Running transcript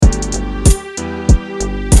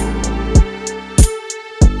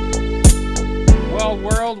all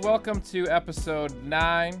world. Welcome to episode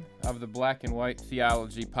 9 of the Black and White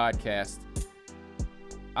Theology Podcast.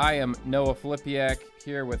 I am Noah Filipiak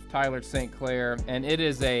here with Tyler St. Clair, and it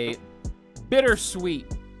is a bittersweet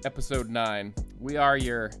episode 9. We are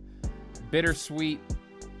your bittersweet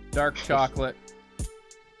dark chocolate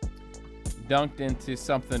dunked into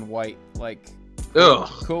something white, like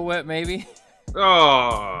Cool Whip maybe.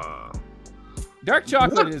 Oh. Dark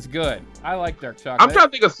chocolate is good. I like dark chocolate. I'm trying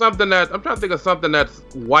to think of something that's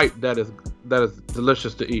white that is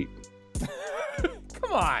delicious to eat.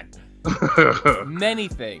 Come on. Many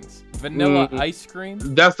things. Vanilla ice cream.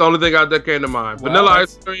 That's the only thing that came to mind. Well, Vanilla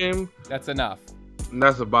ice cream. That's enough. And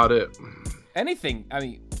that's about it. Anything. I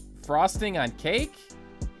mean, frosting on cake.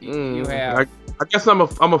 You have. I guess I'm a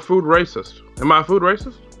food racist. Am I a food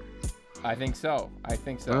racist? I think so.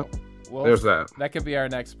 Well, there's that. That could be our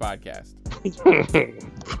next podcast.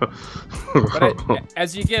 But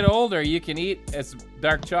as you get older, you can eat as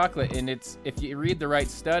dark chocolate, and if you read the right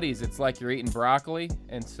studies, it's like you're eating broccoli,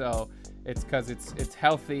 and so it's because it's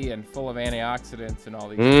healthy and full of antioxidants and all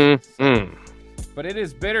these things. So, but it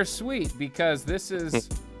is bittersweet because this is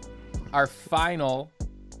our final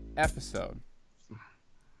episode.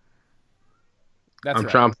 That's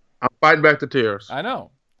right. I'm fighting back the tears. I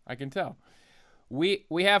know. I can tell. We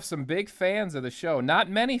have some big fans of the show. Not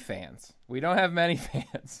many fans. We don't have many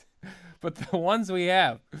fans. But the ones we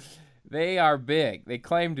have, they are big. They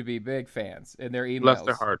claim to be big fans in their emails. Bless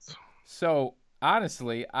their hearts. So,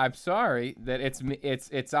 honestly, I'm sorry that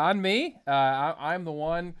it's on me. I'm the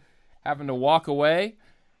one having to walk away.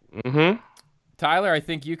 Mm-hmm. Tyler, I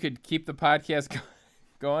think you could keep the podcast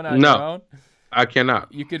going on your own. I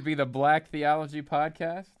cannot. You could be the Black Theology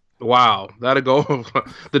Podcast. Wow, that'll go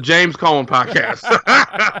the James Cohen podcast.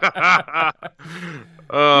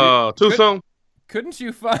 Too soon. Couldn't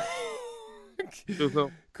you find? Too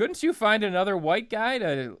soon. Couldn't you find another white guy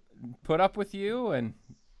to put up with you and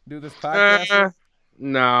do this podcast?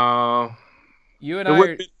 No. You and it I.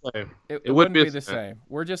 Wouldn't be the same. It wouldn't be the same.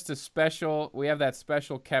 We're just a special. We have that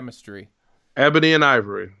special chemistry. Ebony and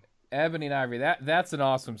Ivory. Ebony and Ivory. That's an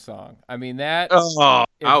awesome song. I mean that. Oh,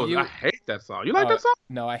 I hate that song. You like that song?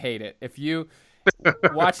 No, I hate it. If you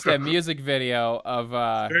watch that music video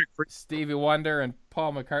of Stevie Wonder and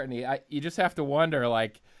Paul McCartney, you just have to wonder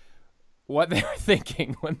like what they were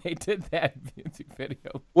thinking when they did that music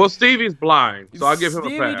video. Well, Stevie's blind, so I'll give him a pass.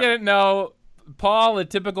 Stevie didn't know. Paul, the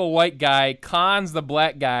typical white guy, cons the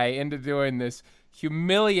black guy into doing this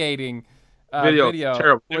humiliating video.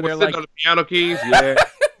 Terrible. Where they're sitting on the piano keys. Yeah.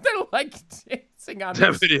 They're like dancing on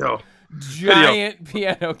that video. Giant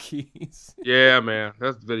piano keys. Yeah, man.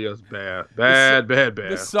 That video's bad. Bad.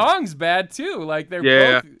 The song's bad, too. Like, they're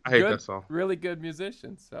both I hate that song. Really good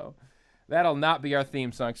musicians. So that'll not be our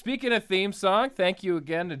theme song. Speaking of theme song, thank you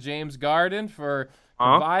again to James Garden for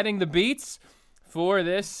providing the beats for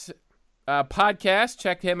this podcast.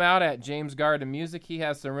 Check him out at James Garden Music. He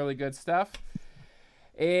has some really good stuff.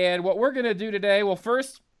 And what we're going to do today, well,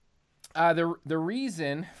 first... The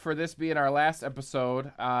reason for this being our last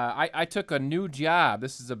episode, I took a new job.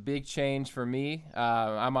 This is a big change for me.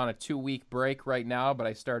 I'm on a 2-week break right now, but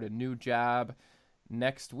I start a new job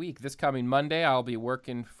next week. This coming Monday, I'll be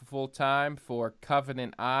working full-time for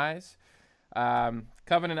Covenant Eyes.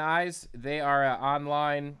 Covenant Eyes, they are an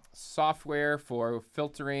online software for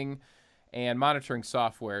filtering and monitoring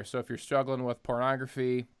software. So if you're struggling with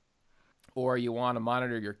pornography or you want to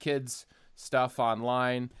monitor your kids' stuff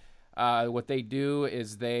online, what they do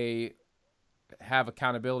is they have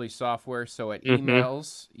accountability software, so it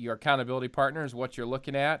emails your accountability partners what you're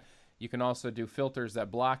looking at. You can also do filters that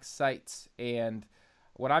block sites. And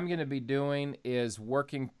what I'm going to be doing is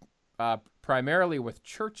working primarily with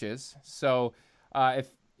churches. So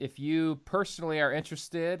if you personally are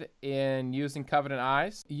interested in using Covenant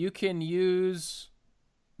Eyes, you can use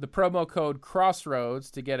the promo code Crossroads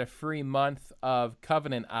to get a free month of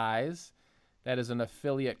Covenant Eyes. That is an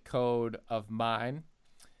affiliate code of mine,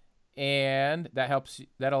 and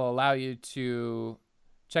that'll allow you to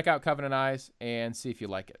check out Covenant Eyes and see if you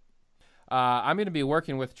like it. I'm going to be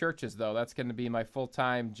working with churches, though. That's going to be my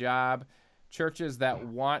full-time job. Churches that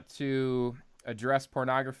want to address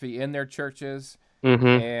pornography in their churches,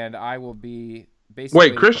 and I will be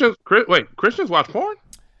basically... Christians watch porn?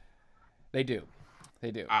 They do.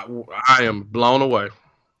 I am blown away.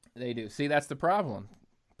 They do. See, that's the problem.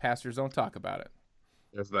 Pastors don't talk about it.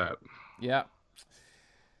 There's that. Yeah.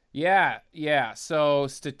 So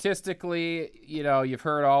statistically, you've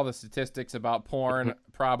heard all the statistics about porn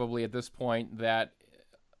probably at this point, that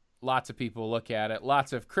lots of people look at it.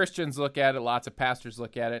 Lots of Christians look at it. Lots of pastors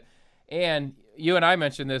look at it. And you and I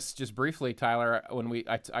mentioned this just briefly, Tyler, when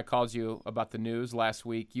I called you about the news last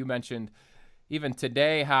week. You mentioned even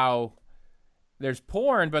today how there's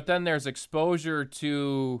porn, but then there's exposure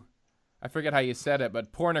to, I forget how you said it,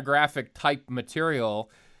 but pornographic type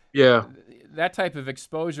material. Yeah. That type of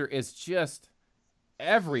exposure is just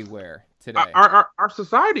everywhere today. Our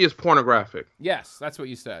society is pornographic. Yes, that's what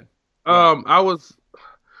you said. I was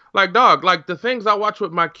like, dog, like the things I watch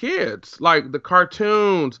with my kids, like the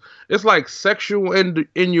cartoons, it's like sexual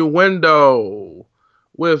innuendo.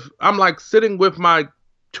 I'm like sitting with my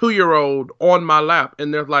 2-year-old on my lap,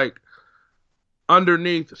 and there's like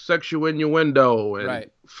underneath sexual innuendo and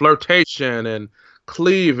flirtation and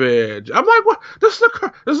cleavage. I'm like, what? This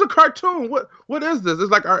is a cartoon. What is this?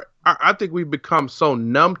 It's like I think we've become so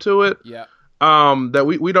numb to it. Yeah. That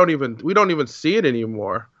we don't even see it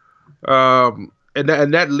anymore. And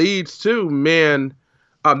that leads to men.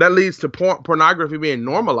 That leads to pornography being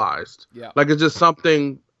normalized. Yeah. Like it's just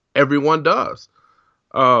something everyone does.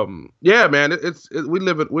 Yeah, man. We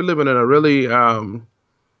live in a really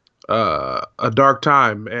a dark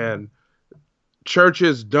time, and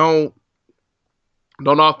churches don't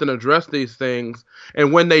often address these things,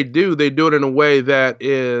 and when they do it in a way that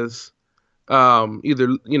is either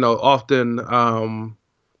often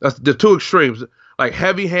that's the two extremes, like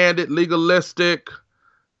heavy-handed, legalistic,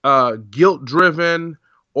 guilt-driven,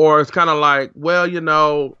 or it's kind of like, well,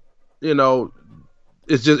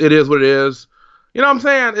 it's just, it is what it is. You know what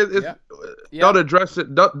I'm saying? Don't address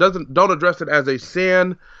it. Don't address it as a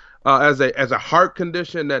sin, as a heart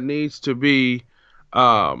condition that needs to be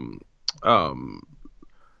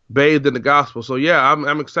bathed in the gospel. So yeah,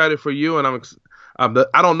 I'm excited for you, and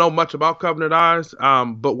I don't know much about Covenant Eyes,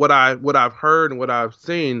 but what I've heard and what I've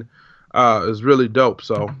seen is really dope.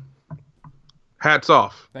 So hats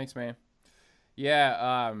off. Thanks, man.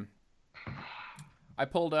 Yeah, I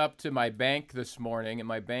pulled up to my bank this morning, and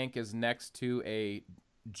my bank is next to a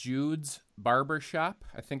Jude's Barber Shop.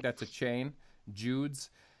 I think that's a chain. Jude's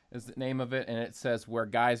is the name of it, and it says where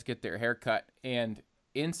guys get their hair cut. And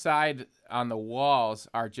inside on the walls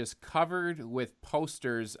are just covered with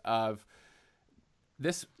posters of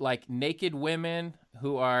this, like, naked women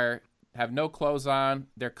who have no clothes on.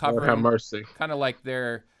 They're covered. Have mercy. Kind of like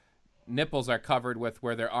their nipples are covered with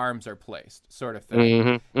where their arms are placed, sort of thing.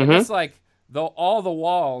 Mm-hmm. And it's like all the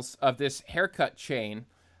walls of this haircut chain,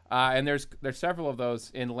 and there's several of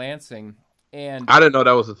those in Lansing. And I didn't know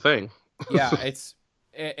that was a thing. Yeah, it's.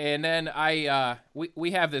 And then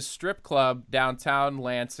we have this strip club downtown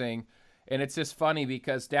Lansing, and it's just funny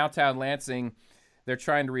because downtown Lansing, they're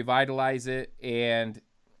trying to revitalize it, and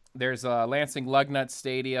there's a Lansing Lugnut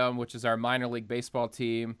Stadium, which is our minor league baseball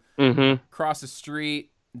team. Mm-hmm. Across the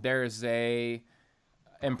street, there's a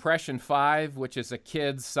Impression 5, which is a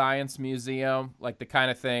kids' science museum, like the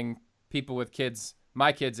kind of thing people with kids,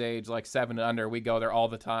 my kids' age, like 7 and under, we go there all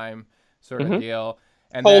the time, sort of deal.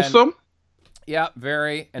 And wholesome. Yeah,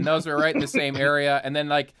 very. And those are right in the same area. And then,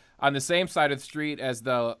 like, on the same side of the street as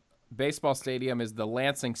the baseball stadium is the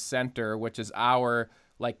Lansing Center, which is our,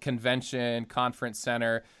 like, convention conference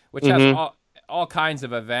center, which has all kinds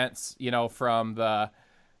of events, from the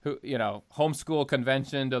homeschool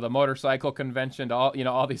convention to the motorcycle convention to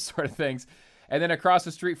all these sort of things. And then across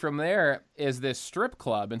the street from there is this strip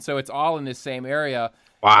club. And so it's all in this same area.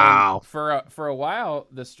 Wow. And for a while,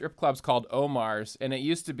 the strip club's called Omar's, and it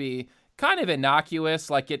used to be kind of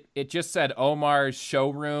innocuous, like it just said Omar's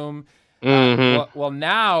Showroom. Well,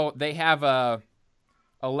 now they have a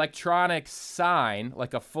electronic sign,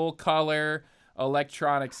 like a full color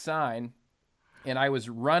electronic sign, and I was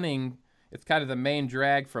running. It's kind of the main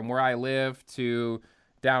drag from where I live to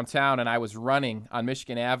downtown, and I was running on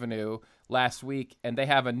Michigan Avenue last week, and they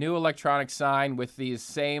have a new electronic sign with these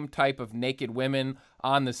same type of naked women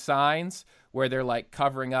on the signs where they're like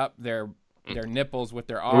covering up their nipples with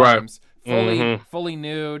their arms, fully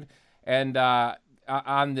nude, and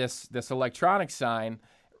on this electronic sign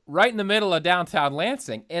right in the middle of downtown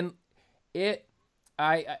Lansing. And it's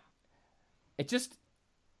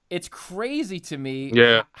crazy to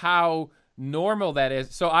me how normal that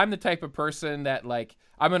is. So I'm the type of person that, like,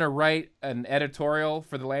 I'm going to write an editorial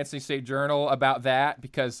for the Lansing State Journal about that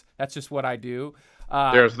because that's just what I do.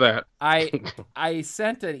 There's that. I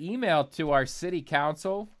sent an email to our city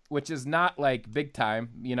council, which is not like big time.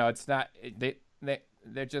 It's not,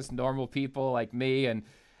 they're just normal people like me. And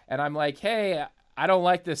I'm like, hey, I don't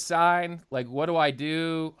like this sign. Like, what do I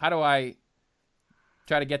do? How do I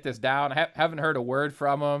try to get this down? I haven't heard a word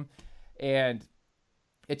from them. And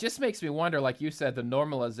it just makes me wonder, like you said, the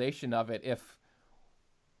normalization of it. If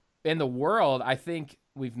in the world, I think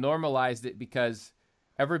we've normalized it because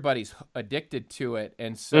everybody's addicted to it,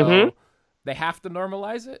 and so they have to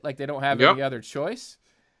normalize it. Like they don't have any other choice.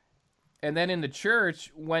 And then in the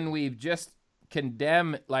church, when we just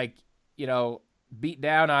condemn, like, you know, beat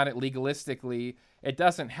down on it legalistically, it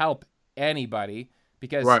doesn't help anybody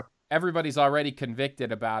because everybody's already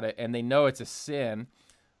convicted about it and they know it's a sin.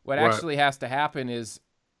 What actually has to happen is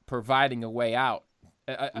providing a way out.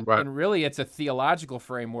 And really, it's a theological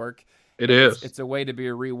framework. It's a way to be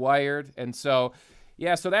rewired. And so,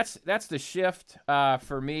 so that's the shift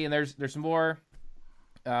for me. And there's more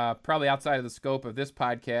probably outside of the scope of this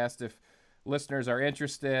podcast. If listeners are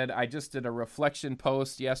interested, I just did a reflection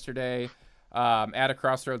post yesterday at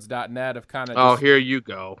acrossroads.net of kind of here you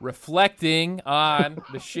go, reflecting on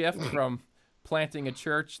the shift from planting a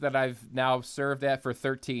church that I've now served at for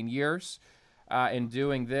 13 years and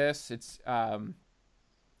doing this. It's a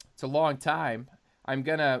long time. I'm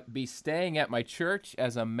going to be staying at my church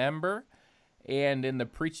as a member and in the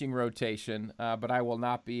preaching rotation, but I will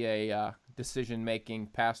not be a decision-making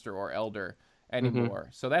pastor or elder anymore.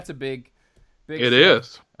 So that's a big it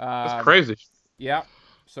is. It's crazy. Yeah.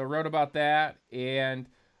 So wrote about that, and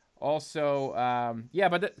also,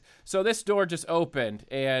 so this door just opened,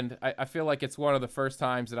 and I feel like it's one of the first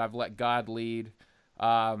times that I've let God lead,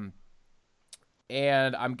 and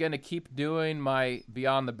I'm going to keep doing my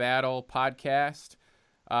Beyond the Battle podcast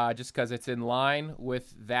just because it's in line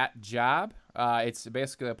with that job. It's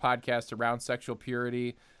basically a podcast around sexual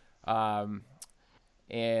purity,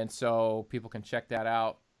 and so people can check that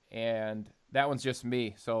out, and that one's just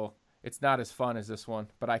me, so it's not as fun as this one,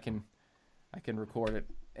 but I can record it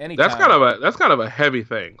anytime. That's kind of a heavy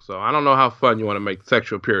thing, so I don't know how fun you want to make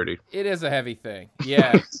sexual purity. It is a heavy thing.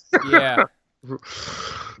 Yeah. Yeah.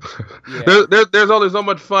 There's only so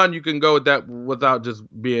much fun you can go with that without just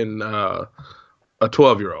being a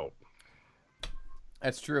 12-year-old.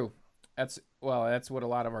 That's true. That's what a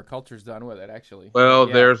lot of our culture's done with it, actually. Well,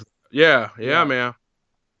 man.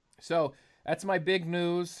 So that's my big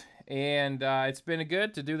news. And it's been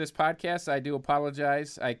good to do this podcast. I do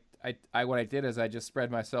apologize. What I did is I just spread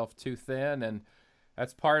myself too thin, and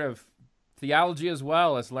that's part of theology as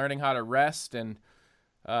well as learning how to rest and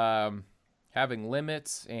having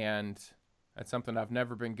limits, and that's something I've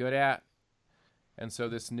never been good at. And so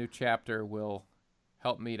this new chapter will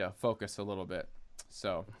help me to focus a little bit.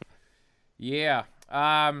 So, yeah.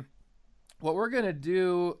 What we're going to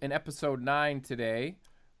do in episode 9 today,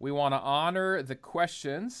 we want to honor the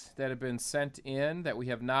questions that have been sent in that we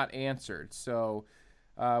have not answered. So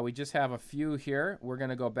we just have a few here. We're going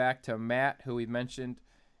to go back to Matt, who we mentioned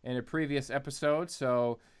in a previous episode.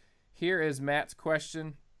 So here is Matt's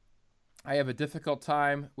question. I have a difficult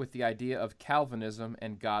time with the idea of Calvinism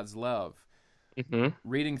and God's love.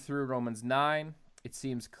 Reading through Romans 9, it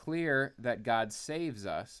seems clear that God saves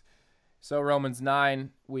us. So Romans 9,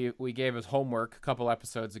 we gave as homework a couple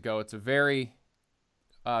episodes ago. It's a very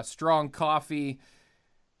strong coffee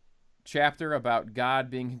chapter about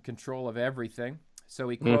God being in control of everything. So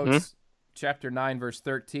he quotes chapter 9, verse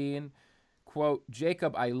 13, quote,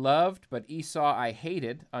 Jacob I loved, but Esau I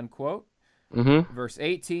hated, unquote. Verse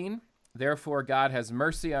 18, therefore God has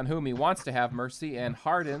mercy on whom he wants to have mercy and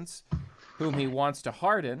hardens whom he wants to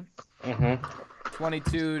harden.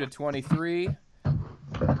 22 to 23,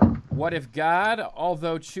 what if God,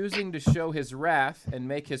 although choosing to show his wrath and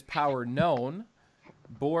make his power known,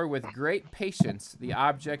 bore with great patience the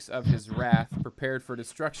objects of his wrath prepared for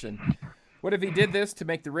destruction? What if he did this to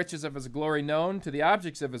make the riches of his glory known to the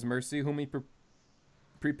objects of his mercy, whom he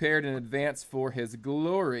prepared in advance for his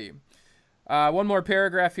glory? One more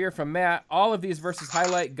paragraph here from Matt. All of these verses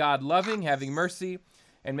highlight God loving, having mercy,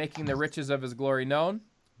 and making the riches of his glory known,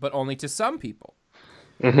 but only to some people.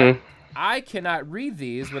 I cannot read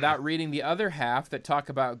these without reading the other half that talk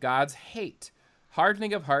about God's hate,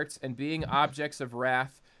 hardening of hearts, and being objects of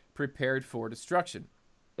wrath prepared for destruction.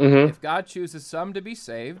 If God chooses some to be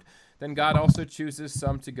saved, then God also chooses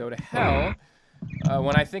some to go to hell.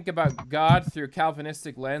 When I think about God through a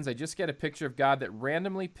Calvinistic lens, I just get a picture of God that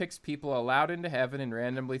randomly picks people allowed into heaven and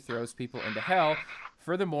randomly throws people into hell.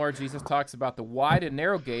 Furthermore, Jesus talks about the wide and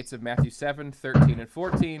narrow gates of Matthew 7, 13, and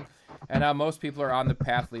 14, and how most people are on the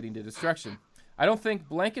path leading to destruction. I don't think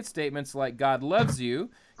blanket statements like God loves you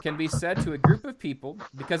can be said to a group of people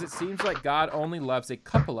because it seems like God only loves a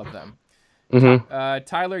couple of them.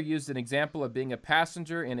 Tyler used an example of being a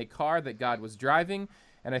passenger in a car that God was driving,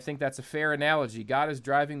 and I think that's a fair analogy. God is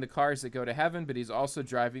driving the cars that go to heaven, but he's also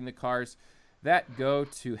driving the cars that go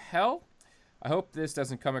to hell. I hope this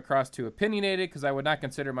doesn't come across too opinionated because I would not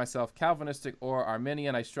consider myself Calvinistic or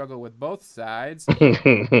Arminian. I struggle with both sides,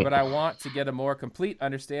 but I want to get a more complete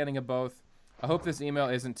understanding of both. I hope this email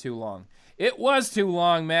isn't too long. It was too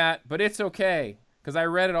long, Matt, but it's okay because I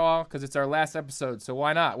read it all because it's our last episode. So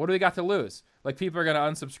why not? What do we got to lose? Like, people are going to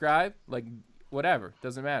unsubscribe? Like, whatever.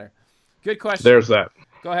 Doesn't matter. Good question. There's that.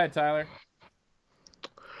 Go ahead, Tyler.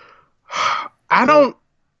 I don't.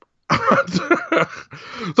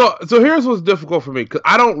 so here's what's difficult for me, because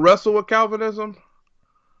I don't wrestle with Calvinism.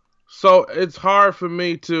 So it's hard for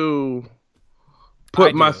me to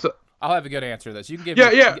put myself. I'll have a good answer to this. You can give Go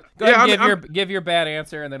ahead and give your bad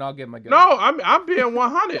answer, and then I'll give my good. No, I'm being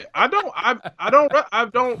 100. I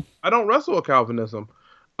don't wrestle with Calvinism,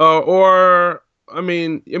 or I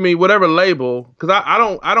mean whatever label, because I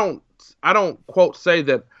don't quote say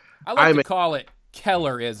that. I like to call it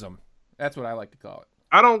Kellerism. That's what I like to call it.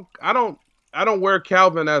 I don't wear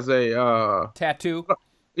Calvin as a tattoo.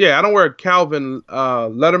 Yeah, I don't wear a Calvin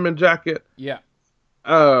Letterman jacket. Yeah.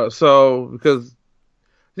 So because.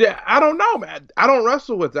 Yeah, I don't know, man. I don't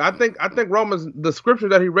wrestle with it. I think the scripture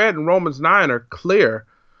that he read in Romans 9 are clear.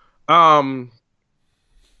 I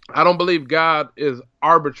don't believe God is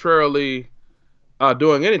arbitrarily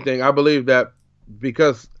doing anything. I believe that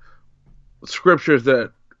because scriptures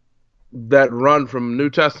that run from New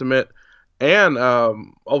Testament and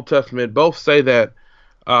Old Testament both say that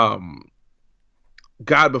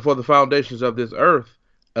God, before the foundations of this earth,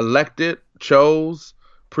 elected, chose,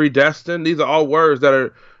 predestined. These are all words that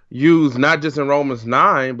are used not just in Romans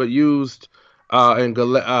 9, but used in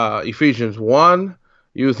Ephesians 1,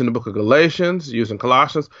 used in the book of Galatians, used in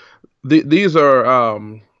Colossians. These are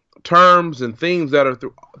terms and themes that are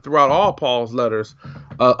throughout all Paul's letters.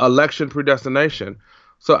 Election, predestination.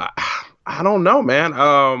 So I don't know, man.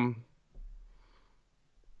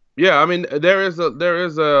 Yeah, I mean there's a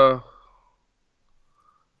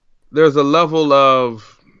level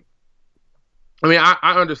of. I mean,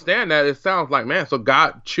 I understand that. It sounds like, man, so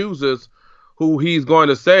God chooses who he's going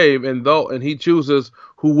to save, and he chooses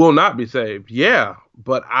who will not be saved. Yeah,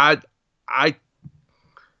 but I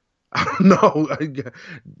don't know.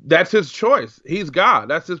 That's his choice. He's God.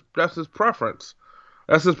 That's his preference.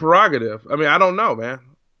 That's his prerogative. I mean, I don't know, man.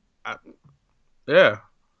 I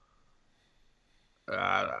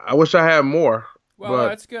wish I had more. Well,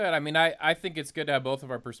 that's good. I mean, I think it's good to have both of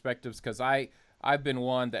our perspectives, because I've been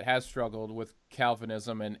one that has struggled with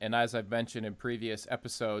Calvinism, and as I've mentioned in previous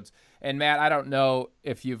episodes. And Matt, I don't know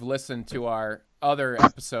if you've listened to our other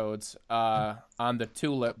episodes on the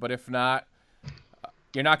tulip, but if not,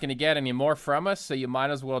 you're not going to get any more from us, so you might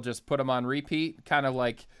as well just put them on repeat, kind of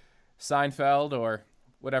like Seinfeld or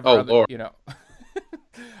whatever. Lord. You know.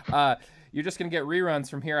 You're just going to get reruns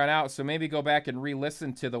from here on out, so maybe go back and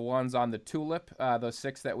re-listen to the ones on the tulip, those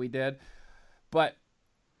 6 that we did. But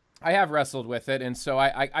I have wrestled with it, and so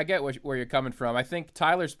I get where you're coming from. I think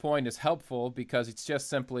Tyler's point is helpful because it's just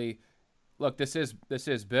simply, look, this is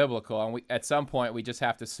biblical, and at some point we just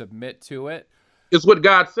have to submit to it. It's what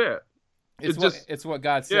God said. It's what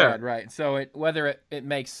God said, right? So whether it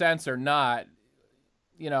makes sense or not,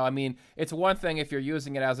 I mean, it's one thing if you're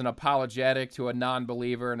using it as an apologetic to a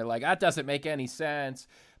non-believer, and they're like, that doesn't make any sense.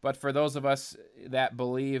 But for those of us that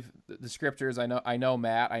believe the scriptures, I know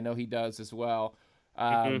Matt, I know he does as well.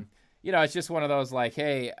 It's just one of those like,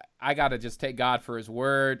 hey, I got to just take God for his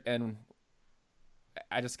word, and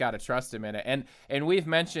I just got to trust him in it. And we've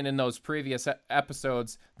mentioned in those previous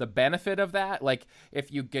episodes the benefit of that. Like,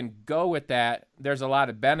 if you can go with that, there's a lot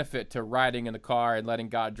of benefit to riding in the car and letting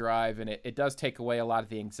God drive, and it does take away a lot of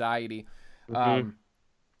the anxiety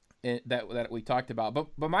that we talked about.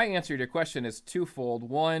 But my answer to your question is twofold.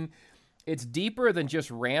 One, it's deeper than just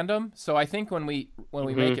random. So I think when we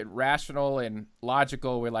make it rational and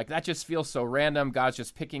logical, we're like, that just feels so random. God's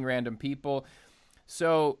just picking random people.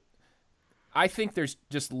 So I think there's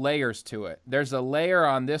just layers to it. There's a layer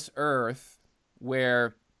on this earth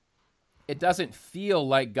where it doesn't feel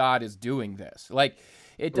like God is doing this. Like,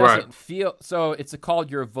 it doesn't feel, so it's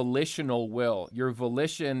called your volitional will. Your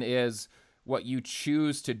volition is what you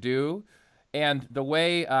choose to do. And the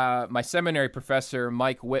way my seminary professor,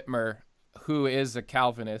 Mike Whitmer, who is a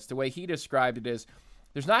Calvinist, the way he described it is,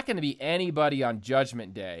 there's not going to be anybody on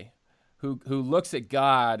Judgment Day who looks at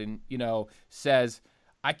God and, says,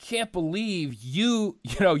 I can't believe you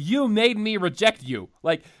made me reject you.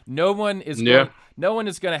 Like, no one is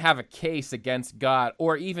going to have a case against God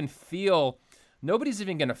or even feel, nobody's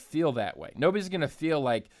even going to feel that way. Nobody's going to feel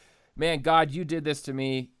like, man, God, you did this to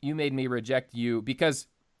me. You made me reject you. Because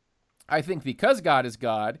I think because God is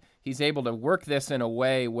God, he's able to work this in a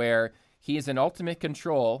way where he is in ultimate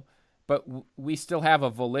control, but we still have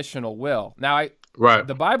a volitional will. Now,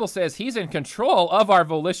 the Bible says he's in control of our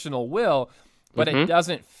volitional will, but it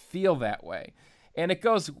doesn't feel that way. And it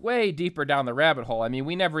goes way deeper down the rabbit hole. I mean,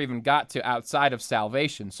 we never even got to outside of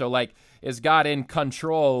salvation. So, like, is God in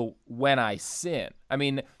control when I sin? I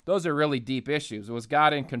mean, those are really deep issues. Was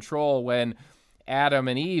God in control when Adam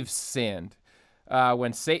and Eve sinned?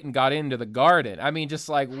 When Satan got into the garden? I mean, just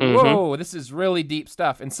like, whoa, this is really deep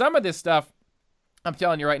stuff. And some of this stuff, I'm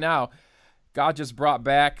telling you right now, God just brought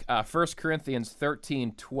back 1 Corinthians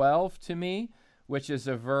 13:12 to me, which is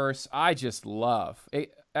a verse I just love.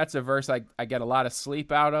 That's a verse I get a lot of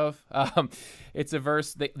sleep out of. It's a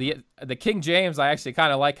verse, the King James, I actually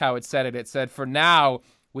kind of like how it said it. It said, "For now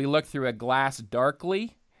we look through a glass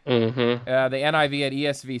darkly." The NIV and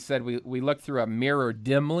ESV said we look through a mirror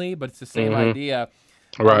dimly, but it's the same idea.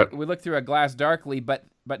 Right. We look through a glass darkly, but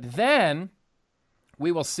then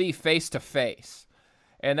we will see face to face.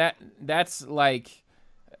 And that's like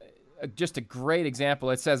just a great example.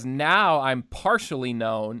 It says, "Now I'm partially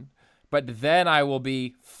known, but then I will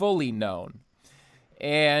be fully known."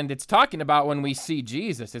 And it's talking about when we see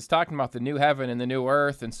Jesus. It's talking about the new heaven and the new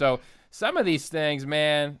earth. And so some of these things,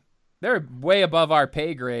 man, they're way above our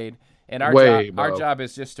pay grade. And our job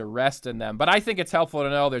is just to rest in them. But I think it's helpful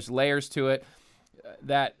to know there's layers to it,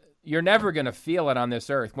 that you're never going to feel it on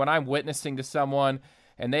this earth. When I'm witnessing to someone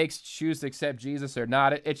and they choose to accept Jesus or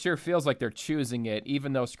not, it sure feels like they're choosing it,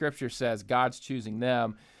 even though Scripture says God's choosing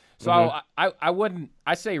them. So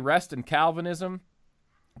I say rest in Calvinism,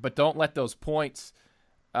 but don't let those points,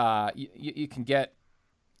 you can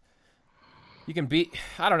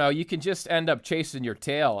just end up chasing your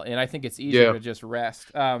tail, and I think it's easier to just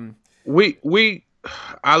rest. I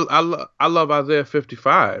love Isaiah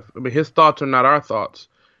 55. I mean, his thoughts are not our thoughts.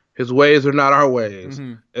 His ways are not our ways.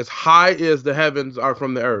 As high as the heavens are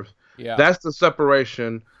from the earth. Yeah. That's the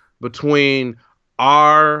separation between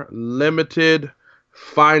our limited,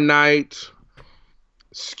 finite,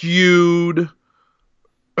 skewed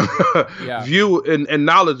view and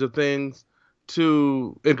knowledge of things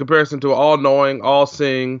in comparison to all-knowing,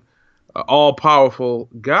 all-seeing, all-powerful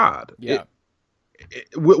God. Yeah.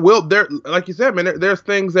 There, like you said, man, there's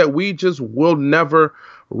things that we just will never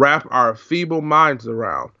wrap our feeble minds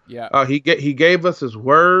around. Yeah. He gave us his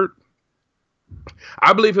word.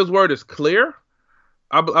 I believe his word is clear.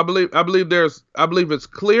 I believe it's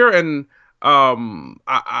clear, and I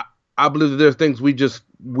believe that there's things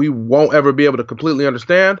we won't ever be able to completely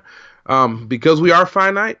understand because we are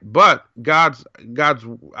finite. But God's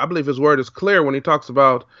I believe his word is clear when he talks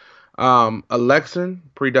about election,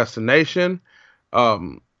 predestination,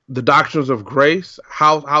 the doctrines of grace,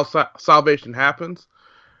 how salvation happens,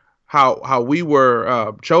 how we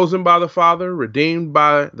were chosen by the Father, redeemed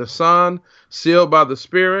by the Son, sealed by the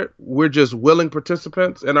Spirit. We're just willing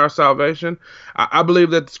participants in our salvation. I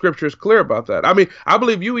believe that the Scripture is clear about that. I mean, I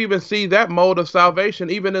believe you even see that mode of salvation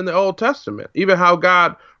even in the Old Testament, even how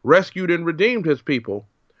God rescued and redeemed his people.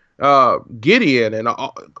 Gideon, and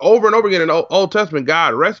over again in the Old Testament,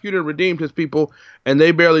 God rescued and redeemed his people, and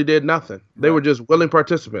they barely did nothing. They were just willing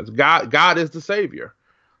participants. God is the Savior.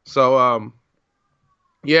 So,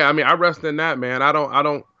 yeah, I mean, I rest in that, man.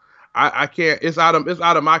 I can't. It's out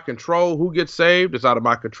of my control who gets saved. It's out of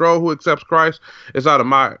my control who accepts Christ. It's out of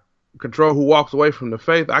my control who walks away from the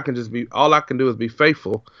faith. All I can do is be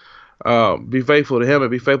faithful to him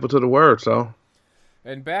and be faithful to the word. So.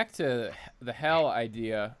 And back to the hell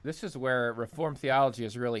idea, this is where Reformed theology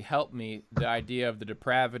has really helped me, the idea of the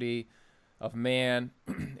depravity of man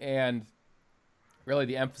and really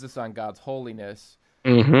the emphasis on God's holiness.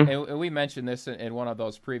 And we mentioned this in one of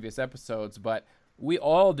those previous episodes, but we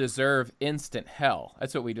all deserve instant hell.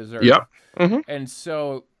 That's what we deserve. Yep. And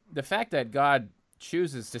so the fact that God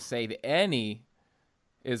chooses to save any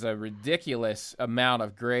is a ridiculous amount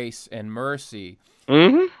of grace and mercy.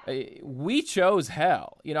 We chose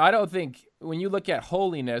hell. I don't think when you look at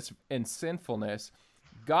holiness and sinfulness,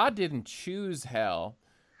 God didn't choose hell.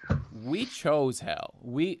 We chose hell.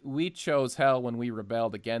 We chose hell when we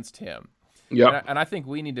rebelled against him. Yeah. And I think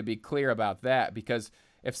we need to be clear about that, because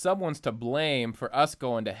if someone's to blame for us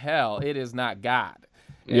going to hell, it is not God.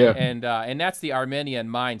 Yeah. And that's the Arminian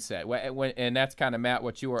mindset. And that's kind of, Matt,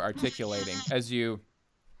 what you were articulating as you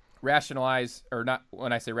rationalize, or not,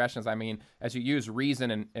 when I say rationalize, I mean as you use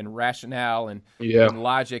reason and rationale and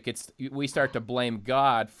logic, we start to blame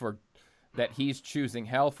God for that he's choosing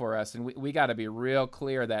hell for us. And we got to be real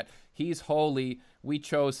clear that he's holy. We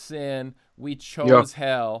chose sin. We chose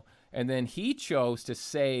hell. And then he chose to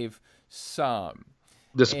save some.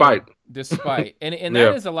 Despite. And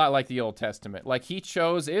that is a lot like the Old Testament. Like, he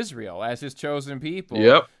chose Israel as his chosen people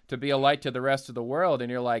to be a light to the rest of the world.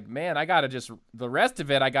 And you're like, man, the rest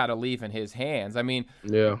of it I got to leave in his hands. I mean,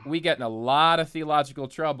 we get in a lot of theological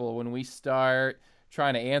trouble when we start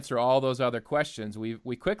trying to answer all those other questions,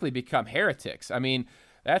 we quickly become heretics. I mean,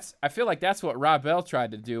 I feel like that's what Rob Bell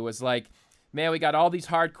tried to do, was like, man, we got all these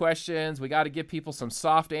hard questions. We got to give people some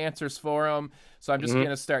soft answers for them. So I'm just going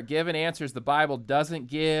to start giving answers the Bible doesn't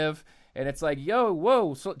give. And it's like,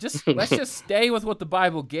 whoa. So let's just stay with what the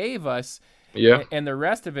Bible gave us. Yeah. And the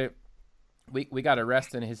rest of it, we got to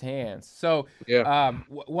rest in his hands. So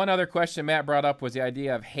one other question Matt brought up was the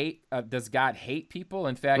idea of hate. Does God hate people?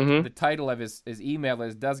 In fact, the title of his email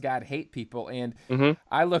is, Does God Hate People? And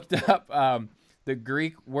I looked up the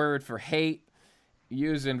Greek word for hate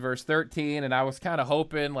used in verse 13, and I was kind of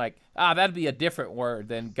hoping like, that'd be a different word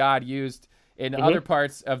than God used in other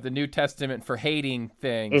parts of the New Testament for hating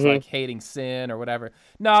things, like hating sin or whatever.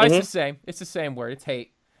 No, it's the same. It's the same word. It's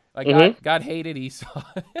hate. Like God hated Esau.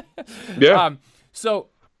 Yeah. So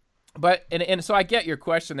I get your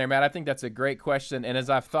question there, Matt. I think that's a great question. And as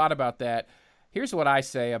I've thought about that, here's what I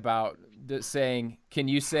say about saying, can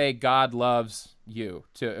you say God loves you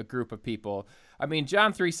to a group of people? I mean,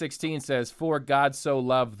 John 3:16 says, for God so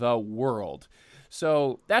loved the world.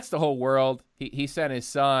 So that's the whole world. He sent his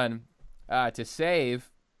son to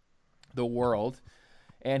save the world.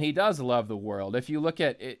 And he does love the world. If you look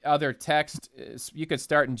at other texts, you could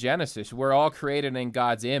start in Genesis. We're all created in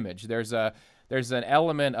God's image. There's an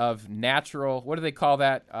element of natural. What do they call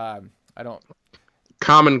that?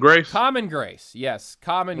 Common grace. Common grace. Yes,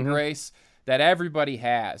 common grace that everybody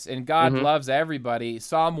has, and God loves everybody.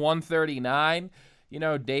 Psalm 139.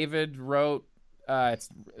 David wrote. It's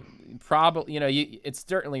probably it's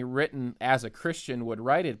certainly written as a Christian would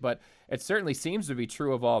write it, but it certainly seems to be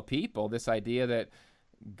true of all people. This idea that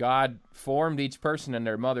God formed each person in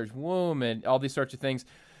their mother's womb and all these sorts of things.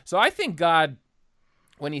 So I think God,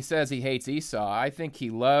 when he says he hates Esau, I think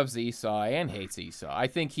he loves Esau and hates Esau. I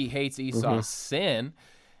think he hates Esau's sin,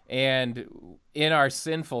 and in our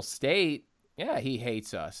sinful state, he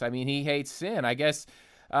hates us. I mean, he hates sin, I guess,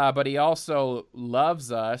 but he also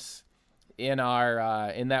loves us in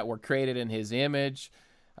that we're created in his image.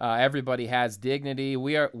 Everybody has dignity.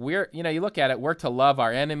 We're you look at it, we're to love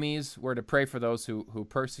our enemies. We're to pray for those who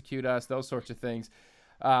persecute us, those sorts of things.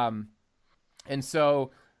 And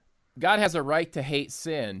so God has a right to hate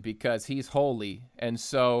sin because he's holy. And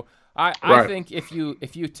so I think if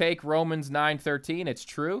you take Romans 9:13, it's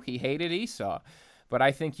true. He hated Esau. But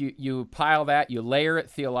I think you pile that, you layer it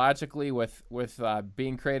theologically with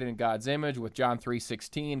being created in God's image, with John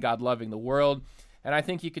 3:16, God loving the world. And I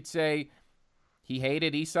think you could say, he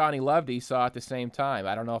hated Esau and he loved Esau at the same time.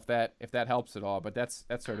 I don't know if that helps at all, but that's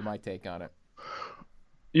sort of my take on it.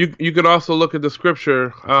 You could also look at the scripture.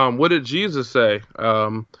 What did Jesus say?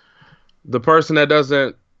 The person that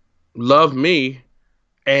doesn't love me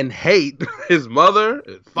and hate his mother,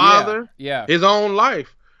 his father, his own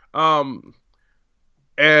life.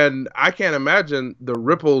 And I can't imagine the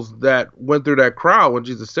ripples that went through that crowd when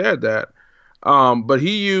Jesus said that. But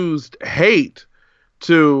he used hate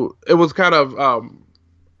it was kind of,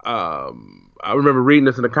 I remember reading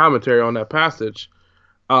this in the commentary on that passage,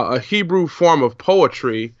 a Hebrew form of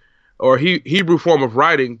poetry or Hebrew form of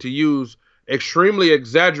writing to use extremely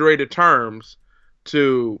exaggerated terms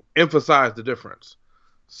to emphasize the difference.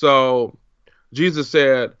 So Jesus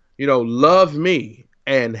said, love me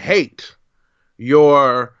and hate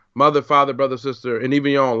your mother, father, brother, sister, and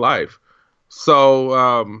even your own life.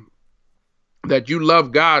 So, that you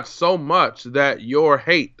love God so much that your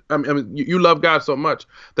hate, you love God so much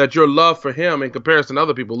that your love for him in comparison to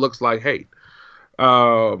other people looks like hate.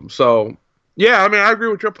 So, yeah, I agree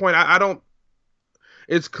with your point.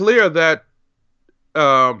 It's clear that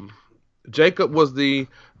Jacob was the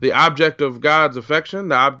object of God's affection,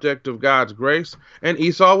 the object of God's grace, and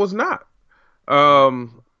Esau was not.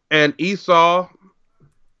 And Esau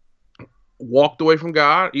walked away from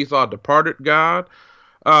God. Esau departed God.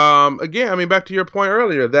 Again, back to your point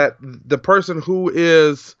earlier, that the person who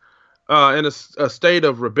is in a state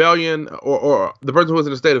of rebellion or the person who is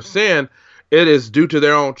in a state of sin, it is due to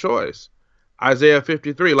their own choice. Isaiah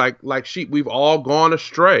 53, like sheep, we've all gone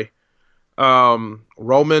astray.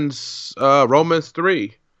 Romans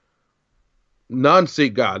 3, none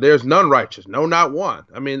seek God. There's none righteous, no, not one.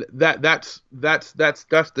 That's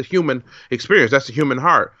the human experience. That's the human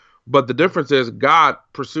heart. But the difference is God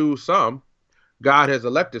pursues some. God has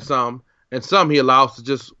elected some, and some he allows to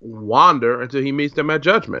just wander until he meets them at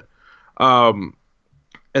judgment. And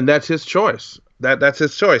that's his choice. That's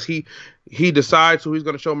his choice. He decides who he's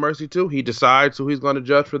going to show mercy to. He decides who he's going to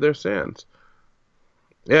judge for their sins.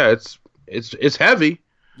 Yeah, it's heavy.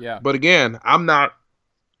 Yeah. But again, I'm not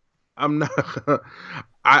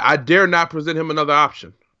I dare not present him another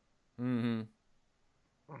option. Mm-hmm.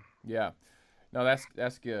 Yeah. No,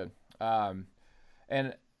 that's good.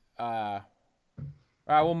 And all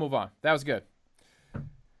right, we'll move on. That was good.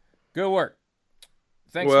 Good work.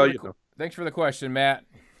 Thanks for the question, Matt.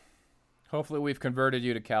 Hopefully we've converted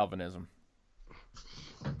you to Calvinism.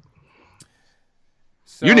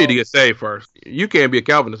 So, you need to get saved first. You can't be a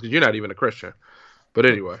Calvinist because you're not even a Christian. But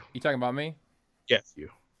anyway. You talking about me? Yes, you.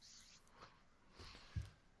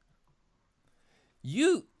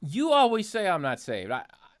 You always say I'm not saved.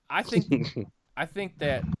 I think I think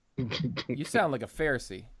that you sound like a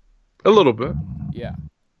Pharisee. A little bit. Yeah.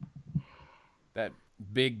 That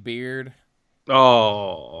big beard.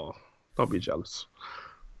 Oh, don't be jealous.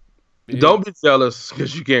 Don't be jealous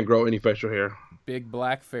because you can't grow any facial hair. Big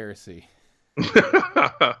black Pharisee.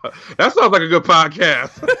 That sounds like a good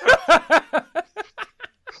podcast.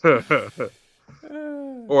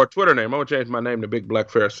 Or a Twitter name. I'm gonna change my name to Big Black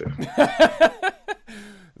Pharisee.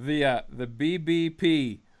 The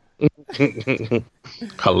BBP.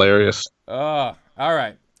 Hilarious. All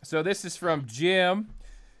right. So this is from Jim.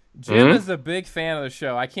 Jim is a big fan of the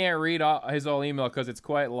show. I can't read his whole email because it's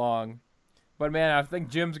quite long. But, man, I think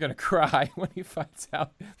Jim's going to cry when he finds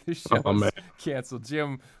out the show is canceled.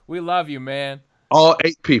 Jim, we love you, man. All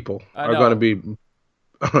 8 people are going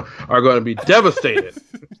to be devastated.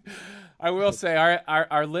 I will say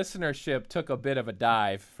our listenership took a bit of a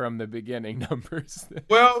dive from the beginning numbers.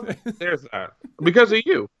 Well, there's that. Because of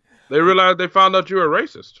you. They realized they found out you were a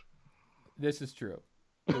racist. This is true.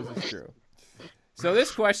 So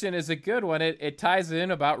this question is a good one. It ties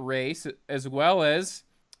in about race as well as,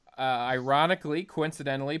 ironically,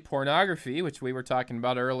 coincidentally, pornography, which we were talking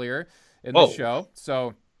about earlier in the show.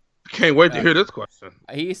 So can't wait to hear this question.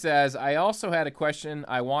 He says, I also had a question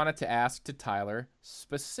I wanted to ask to Tyler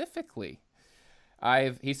specifically.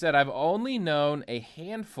 He said, I've only known a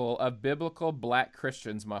handful of biblical black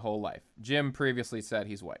Christians my whole life. Jim previously said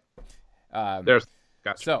he's white. Gotcha.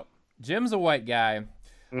 So Jim's a white guy.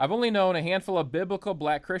 I've only known a handful of biblical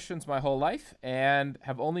black Christians my whole life and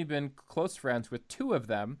have only been close friends with 2 of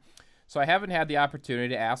them. So I haven't had the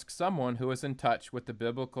opportunity to ask someone who is in touch with the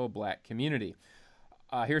biblical black community.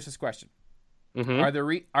 Here's his question. Are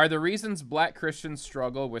the reasons black Christians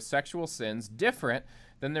struggle with sexual sins different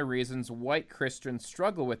than the reasons white Christians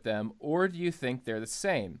struggle with them, or do you think they're the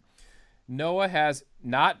same? Noah has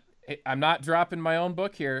not... I'm not dropping my own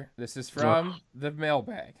book here. This is from the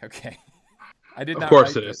mailbag. Okay. I did not. Of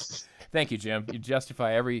course it is. Thank you, Jim. You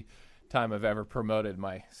justify every time I've ever promoted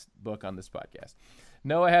my book on this podcast.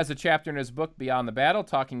 Noah has a chapter in his book, Beyond the Battle,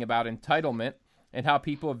 talking about entitlement and how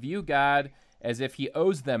people view God as if he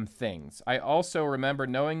owes them things. I also remember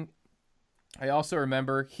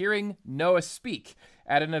hearing Noah speak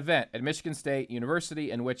at an event at Michigan State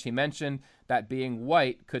University in which he mentioned that being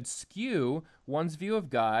white could skew one's view of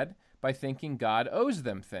God by thinking God owes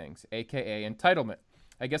them things, aka entitlement.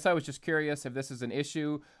 I guess I was just curious if this is an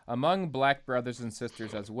issue among black brothers and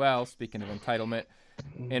sisters as well, speaking of entitlement,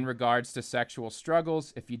 in regards to sexual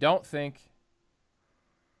struggles. If you don't think...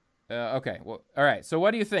 okay, well, all right. So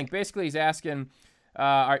what do you think? Basically, he's asking,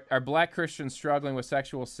 are black Christians struggling with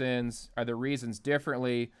sexual sins? Are the reasons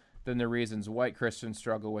differently than the reasons white Christians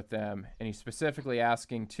struggle with them? And he's specifically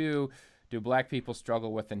asking, too, do black people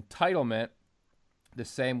struggle with entitlement the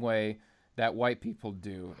same way that white people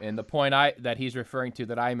do? And the point that he's referring to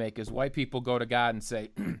that I make is white people go to God and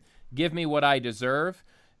say, give me what I deserve,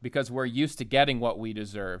 because we're used to getting what we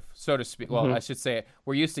deserve, so to speak. Well, I should say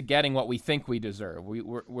we're used to getting what we think we deserve.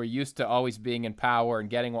 We're used to always being in power and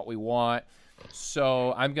getting what we want.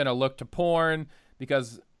 So I'm going to look to porn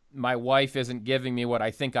because my wife isn't giving me what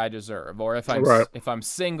I think I deserve. Or if I'm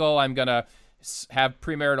single, I'm going to have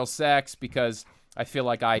premarital sex because I feel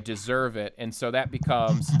like I deserve it. And so that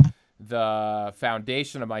becomes the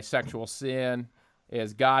foundation of my sexual sin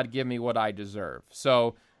is God, give me what I deserve.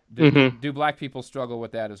 So do black people struggle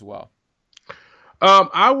with that as well?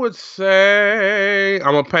 I would say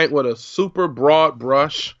I'm going to paint with a super broad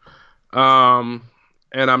brush. And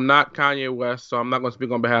I'm not Kanye West, so I'm not going to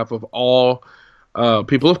speak on behalf of all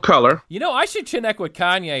people of color. You know, I should connect with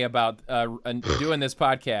Kanye about doing this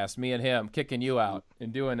podcast, me and him, kicking you out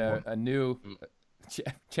and doing a new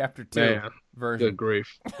chapter 2 version. Good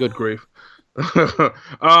grief.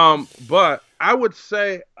 But I would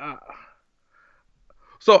say,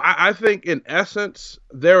 so I think in essence,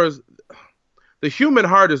 the human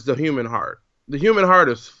heart is the human heart. The human heart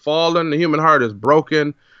is fallen. The human heart is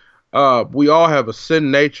broken. We all have a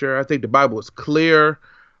sin nature. I think the Bible is clear.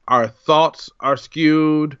 Our thoughts are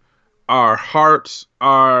skewed. Our hearts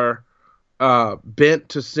are bent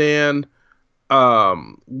to sin.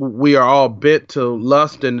 We are all bent to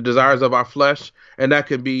lust and the desires of our flesh. And that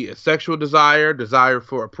can be a sexual desire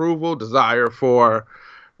for approval, desire for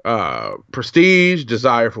prestige,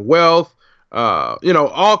 desire for wealth,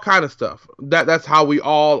 all kind of stuff. That's how we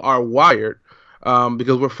all are wired,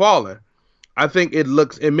 because we're fallen. I think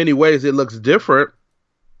in many ways, it looks different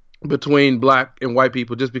between black and white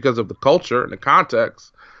people just because of the culture and the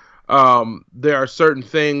context. There are certain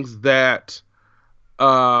things that,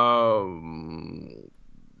 because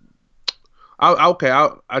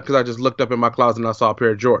I just looked up in my closet and I saw a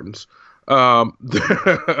pair of Jordans,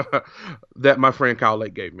 that my friend Kyle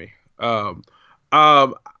Lake gave me.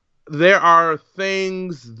 There are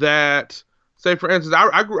things that, say for instance,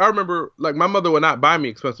 I remember, like, my mother would not buy me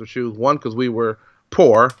expensive shoes. One, because we were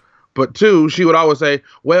poor, but two, she would always say,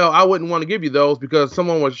 "Well, I wouldn't want to give you those because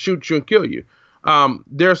someone would shoot you and kill you."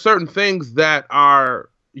 There are certain things that are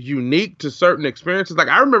unique to certain experiences. Like,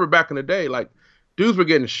 I remember back in the day, like, dudes were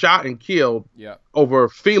getting shot and killed over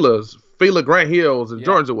Fila Grant Hills and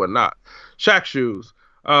Jordans and whatnot, Shaq shoes.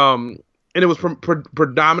 And it was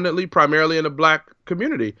primarily in the black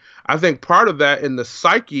community. I think part of that in the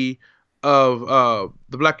psyche of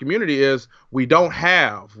the black community is we don't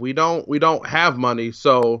have money,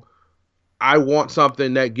 so I want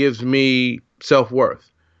something that gives me self-worth.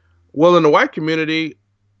 Well, in the white community,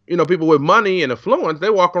 people with money and influence, they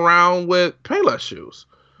walk around with Payless shoes.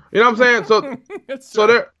 You know what I'm saying? So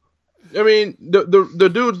the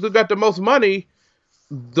dudes that got the most money,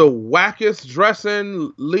 the wackest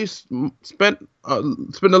dressing, least spend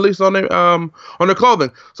the least on their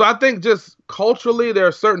clothing. So I think just culturally, there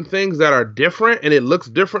are certain things that are different, and it looks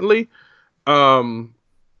differently.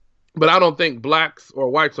 But I don't think blacks or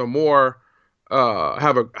whites are more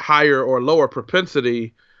have a higher or lower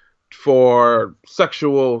propensity for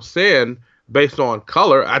sexual sin based on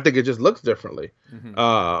color. I think it just looks differently,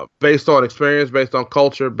 based on experience, based on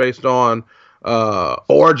culture, based on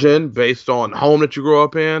origin, based on home that you grew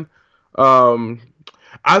up in.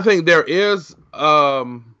 I think there is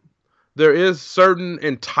certain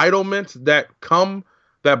entitlements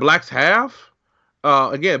that blacks have,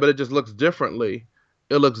 again, but it just looks differently.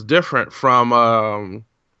 It looks different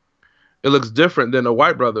than a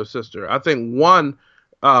white brother or sister. I think one,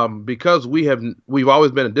 because we've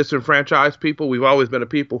always been a disenfranchised people. We've always been a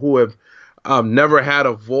people who have never had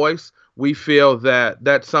a voice. We feel that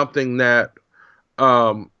that's something that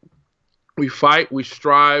we fight, we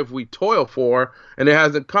strive, we toil for, and it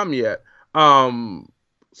hasn't come yet.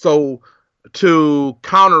 So to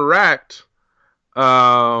counteract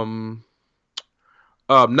not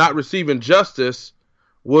receiving justice,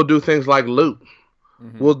 we'll do things like loot.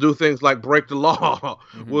 We'll do things like break the law.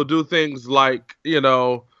 We'll do things like,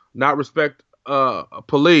 not respect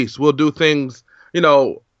police. We'll do things,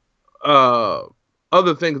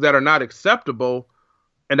 other things that are not acceptable.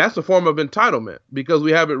 And that's a form of entitlement because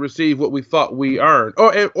we haven't received what we thought we earned,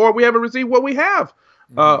 or we haven't received what we have,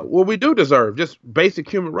 what we do deserve, just basic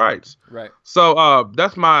human rights. Right. So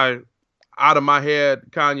that's my out of my head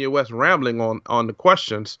Kanye West rambling on the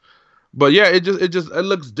questions. But yeah, it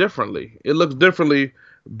looks differently. It looks differently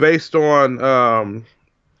based on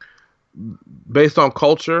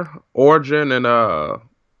culture, origin, and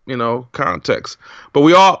context. But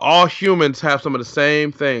we all humans have some of the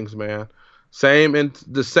same things, man. It's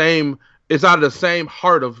out of the same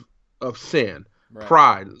heart of sin, right.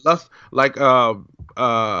 Pride, lust, like 1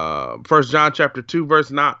 John chapter 2 verse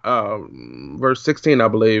 16, I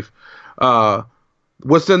believe.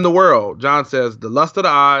 What's in the world? John says, the lust of the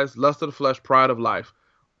eyes, lust of the flesh, pride of life.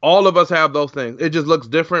 All of us have those things. It just looks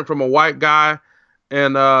different from a white guy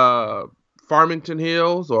in Farmington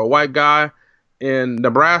Hills or a white guy in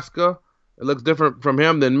Nebraska. It looks different from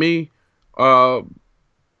him than me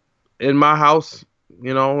in my house,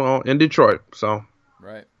 in Detroit. So.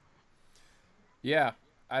 Right. Yeah,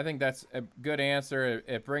 I think that's a good answer.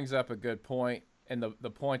 It brings up a good point. And the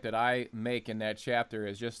point that I make in that chapter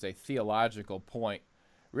is just a theological point.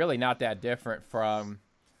 Really not that different from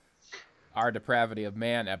our Depravity of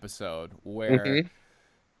Man episode, where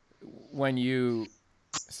when you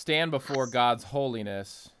stand before God's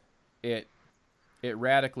holiness, it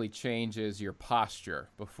radically changes your posture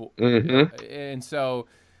before. And so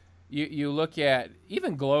you look at,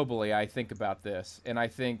 even globally, I think about this, and I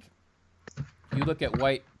think you look at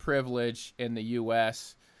white privilege in the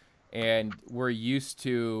U.S., and we're used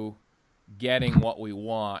to getting what we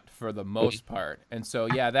want for the most part. And so,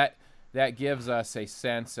 yeah, that gives us a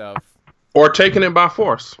sense of... Or taking it by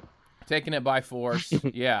force. Taking it by force,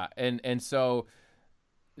 yeah. And so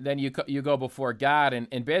then you go before God,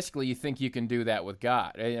 and basically you think you can do that with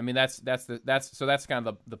God. I mean, that's kind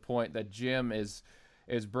of the point that Jim is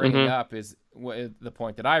bringing up, is the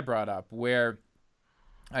point that I brought up, where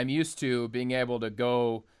I'm used to being able to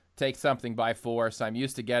go take something by force. I'm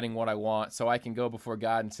used to getting what I want, so I can go before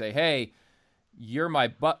God and say, hey, you're my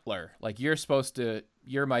butler. Like, you're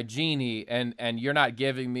my genie, and you're not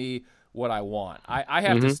giving me what I want. I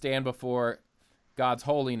have to stand before God's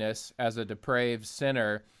holiness as a depraved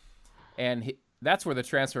sinner, and that's where the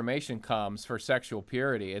transformation comes for sexual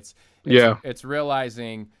purity. It's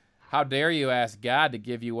realizing, how dare you ask God to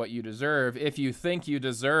give you what you deserve if you think you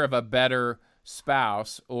deserve a better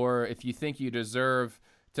spouse, or if you think you deserve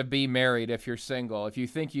to be married if you're single, if you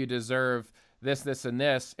think you deserve this, this, and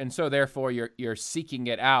this, and so therefore you're seeking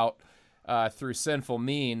it out through sinful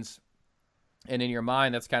means, and in your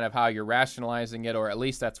mind that's kind of how you're rationalizing it, or at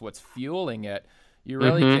least that's what's fueling it. You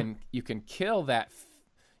really can kill that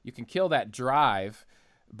drive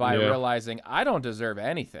by realizing, I don't deserve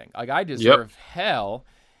anything. Like, I deserve hell,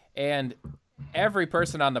 and every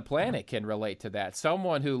person on the planet can relate to that.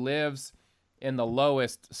 Someone who lives in the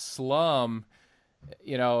lowest slum,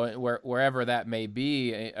 wherever that may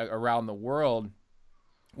be around the world,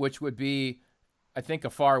 which would be, I think,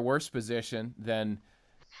 a far worse position than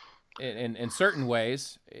in certain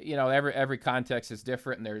ways. Every context is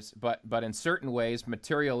different, and but in certain ways,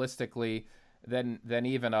 materialistically, than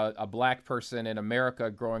even a black person in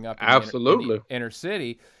America growing up in the inner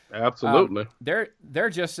city. Absolutely. They're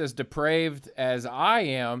just as depraved as I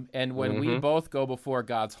am, and when we both go before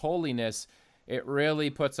God's holiness, it really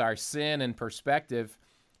puts our sin in perspective.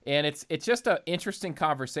 And it's just an interesting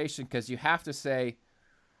conversation, because you have to say,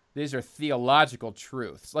 these are theological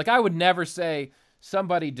truths. Like, I would never say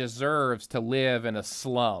somebody deserves to live in a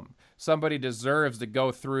slum. Somebody deserves to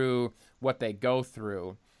go through what they go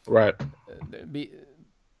through. Right.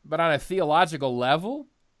 But on a theological level,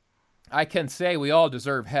 I can say we all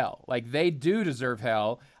deserve hell. Like, they do deserve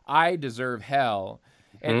hell. I deserve hell.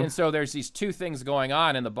 And so there's these two things going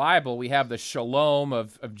on in the Bible. We have the shalom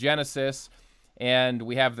of Genesis, and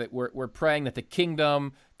we have that we're praying that the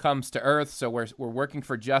kingdom comes to earth. So we're working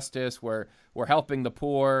for justice. We're helping the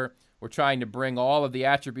poor. We're trying to bring all of the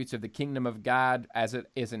attributes of the kingdom of God as it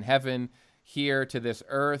is in heaven here to this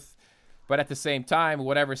earth. But at the same time,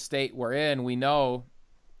 whatever state we're in, we know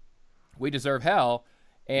we deserve hell.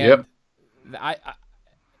 And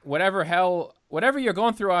whatever you're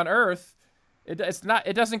going through on earth,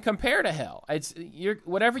 it doesn't compare to hell.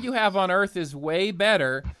 Whatever you have on earth is way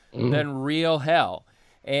better than real hell.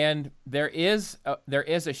 And there is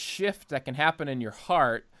a shift that can happen in your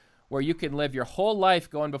heart where you can live your whole life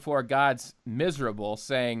going before God's miserable,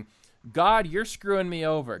 saying, God, you're screwing me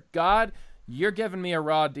over. God, you're giving me a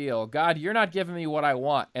raw deal. God, you're not giving me what I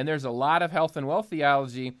want. And there's a lot of health and wealth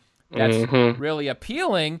theology that's really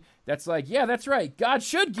appealing. That's like, yeah, that's right. God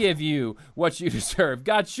should give you what you deserve.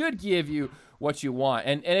 God should give you what you want.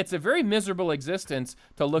 And it's a very miserable existence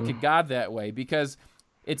to look at God that way, because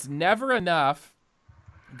it's never enough.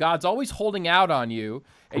 God's always holding out on you.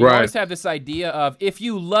 And you always have this idea of, if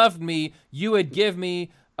you loved me, you would give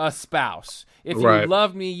me a spouse. If you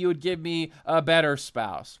loved me, you would give me a better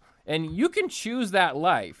spouse. And you can choose that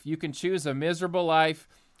life. You can choose a miserable life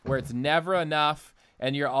where it's never enough,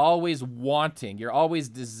 and you're always wanting, you're always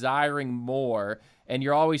desiring more, and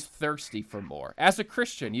you're always thirsty for more. As a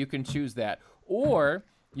Christian, you can choose that. Or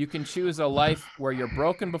you can choose a life where you're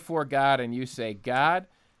broken before God and you say, God,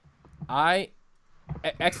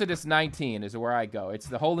 Exodus 19 is where I go. It's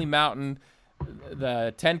the holy mountain.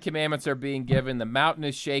 The 10 commandments are being given. The mountain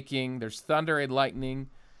is shaking. There's thunder and lightning.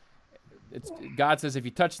 God says, if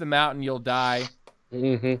you touch the mountain, you'll die.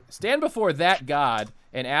 Stand before that God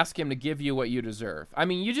and ask him to give you what you deserve. I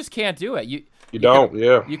mean, you just can't do it.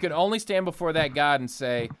 You can only stand before that God and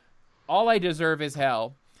say, all I deserve is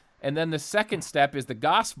hell. And then the second step is the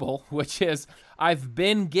gospel, which is, I've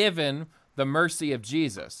been given the mercy of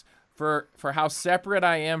Jesus. For how separate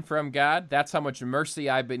I am from God, that's how much mercy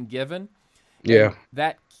I've been given. Yeah. And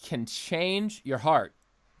that can change your heart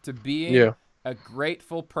to being a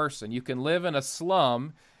grateful person. You can live in a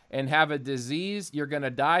slum and have a disease you're going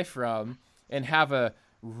to die from, and have a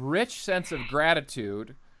rich sense of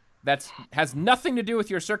gratitude that has nothing to do with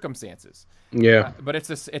your circumstances. Yeah. But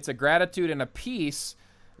it's a gratitude and a peace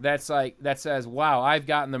that says, wow, I've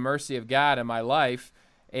gotten the mercy of God in my life,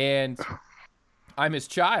 and I'm his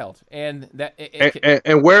child. And that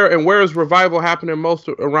and where is revival happening most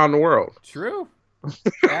around the world? True.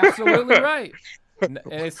 Absolutely right. And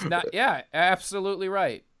it's not, absolutely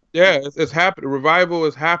right. Yeah, it's happening. Revival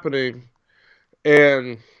is happening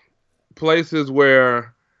in places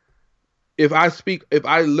where if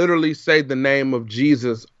I literally say the name of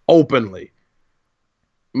Jesus openly,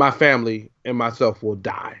 my family and myself will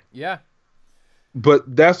die. Yeah.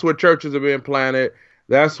 But that's where churches are being planted.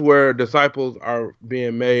 That's where disciples are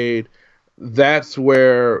being made. that's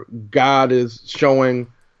where God is showing.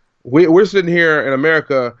 We're sitting here in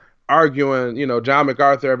America arguing. John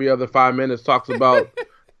MacArthur every other 5 minutes talks about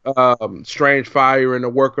strange fire and the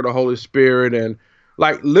work of the Holy Spirit, and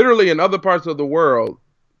like literally in other parts of the world,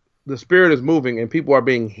 the Spirit is moving and people are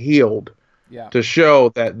being healed. Yeah. To show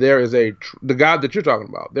that there is the God that you're talking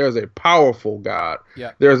about. There is a powerful God.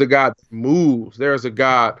 Yeah. There is a God that moves. There is a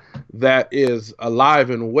God that is alive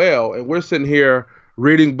and well. And we're sitting here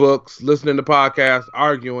reading books, listening to podcasts,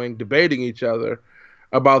 arguing, debating each other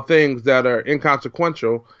about things that are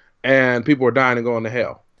inconsequential, and people are dying and going to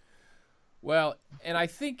hell. Well, and I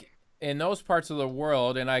think in those parts of the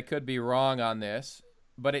world, and I could be wrong on this,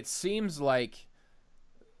 but it seems like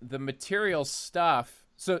the material stuff.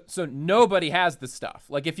 So nobody has the stuff.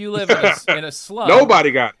 Like if you live in a slum,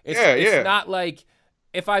 nobody got it. It's not like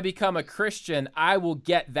if I become a Christian, I will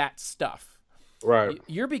get that stuff. Right.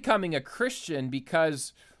 You're becoming a Christian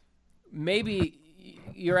because maybe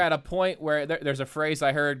you're at a point where there's a phrase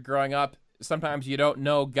I heard growing up. Sometimes you don't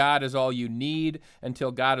know God is all you need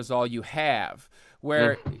until God is all you have,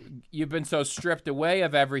 where you've been so stripped away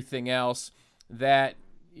of everything else that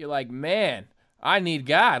you're like, man, I need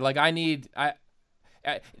God. Like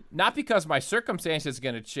not because my circumstances are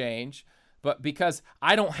going to change, but because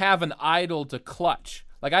I don't have an idol to clutch.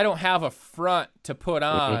 Like I don't have a front to put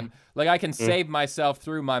on. Like I can save myself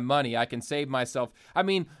through my money. I can save myself. I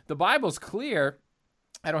mean, the Bible's clear.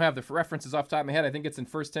 I don't have the references off the top of my head. I think it's in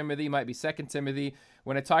 1 Timothy, might be 2 Timothy,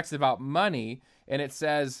 when it talks about money, and it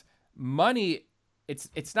says money,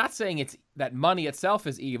 it's not saying that money itself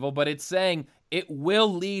is evil, but it's saying it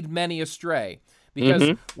will lead many astray.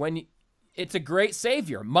 Because it's a great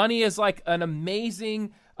savior. Money is like an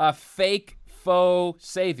amazing fake faux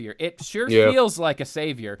savior. It sure feels like a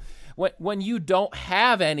savior. When you don't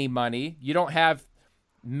have any money, you don't have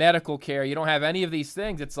medical care, you don't have any of these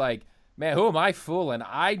things, it's like, man, who am I fooling?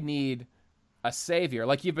 I need a savior.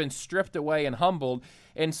 Like you've been stripped away and humbled.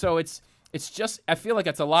 And so it's just, I feel like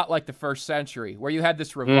it's a lot like the first century, where you had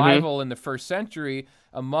this revival in the first century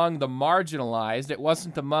among the marginalized. It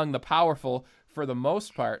wasn't among the powerful for the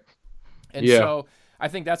most part. And so I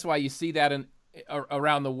think that's why you see that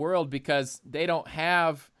around the world, because they don't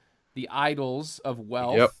have the idols of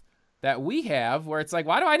wealth that we have, where it's like,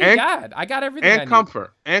 why do I need God? I got everything and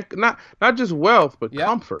comfort. And not just wealth, but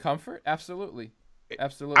comfort. Comfort, absolutely.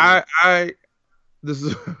 I this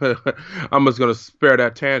is I'm just gonna spare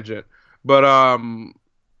that tangent, but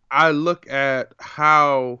I look at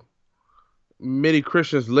how many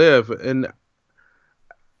Christians live, and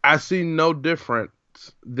I see no difference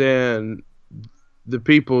than the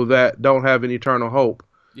people that don't have an eternal hope.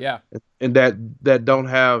 Yeah. And that don't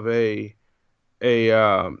have a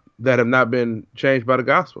that have not been changed by the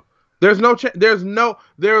gospel. There's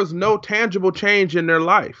no tangible change in their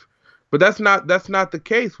life. But that's not the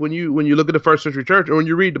case when you look at the first century church, or when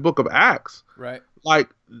you read the book of Acts. Right. Like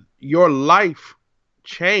your life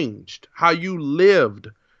changed, how you lived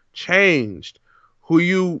changed, who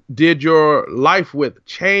you did your life with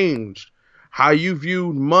changed, how you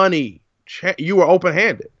viewed money. You were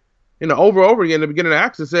open-handed. Over and over again in the beginning of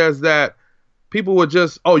Acts, it says that people would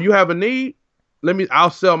just, oh, you have a need? I'll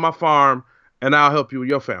sell my farm and I'll help you with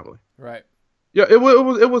your family. Right. Yeah, it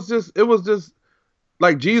was just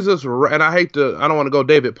like Jesus, and I don't want to go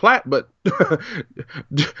David Platt, but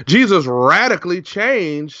Jesus radically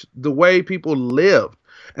changed the way people lived.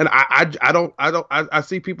 And I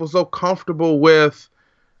see people so comfortable with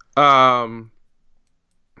job,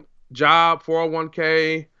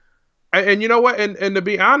 401k, and you know what? And to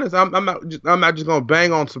be honest, I'm not just gonna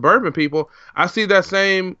bang on suburban people. I see that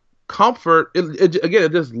same comfort.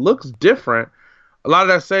 It just looks different. A lot of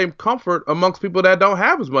that same comfort amongst people that don't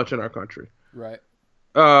have as much in our country. Right.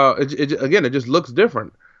 It just looks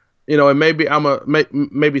different. And maybe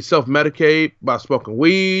maybe self-medicate by smoking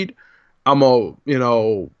weed. I'm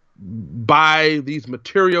gonna, buy these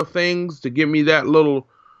material things to give me that little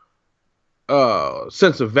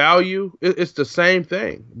sense of value. It's the same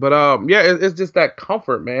thing, but it's just that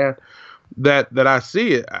comfort, man, that I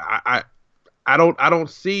see it. I don't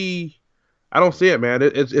see it, man.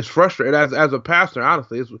 It's frustrating as a pastor.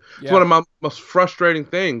 Honestly, it's one of my most frustrating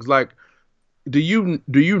things. Like, do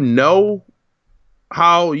you know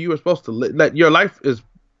how you are supposed to live? That your life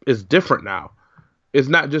is different now. It's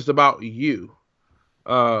not just about you.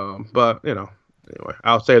 But anyway,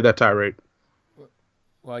 I'll save that tirade.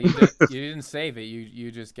 Well, you didn't save it.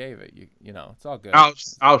 You just gave it. It's all good.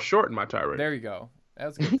 I'll shorten my tirade. There you go. That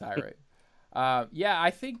was a good tirade.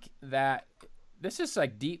 I think that this is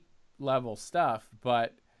like deep level stuff,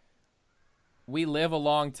 but we live a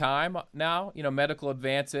long time now. Medical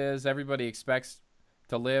advances. Everybody expects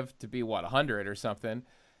to live to be 100 or something.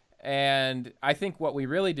 And I think what we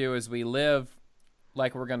really do is we live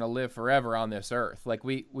like we're going to live forever on this earth. Like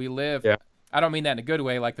we live. Yeah. I don't mean that in a good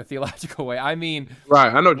way, like the theological way. I mean,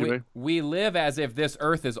 right. I know what you mean. We live as if this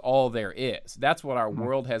earth is all there is. That's what our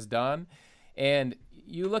world has done. And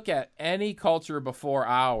you look at any culture before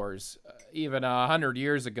ours, even 100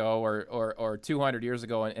 years ago or 200 years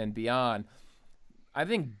ago and beyond, I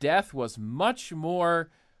think death was much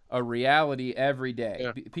more a reality every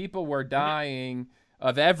day. Yeah. People were dying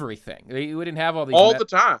of everything. We didn't have all these the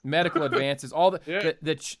time medical advances, all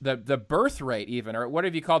the birth rate even, or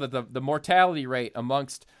whatever you call it, the mortality rate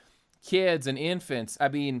amongst kids and infants. I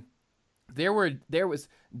mean,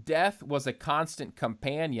 death was a constant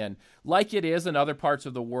companion, like it is in other parts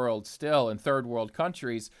of the world still, in third world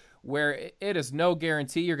countries, where it is no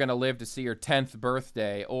guarantee you're going to live to see your 10th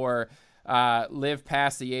birthday or live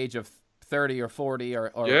past the age of 30 or 40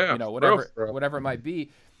 or whatever it might be.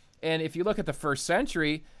 And if you look at the first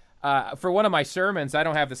century, for one of my sermons, I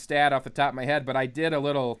don't have the stat off the top of my head, but I did a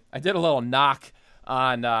little knock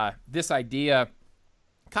on this idea,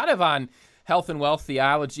 kind of on health and wealth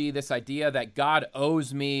theology, this idea that God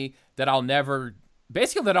owes me that I'll never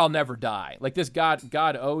die. Like this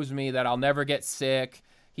God owes me that I'll never get sick.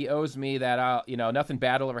 He owes me that nothing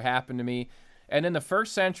bad will ever happen to me. And in the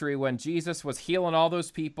first century, when Jesus was healing all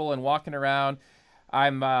those people and walking around,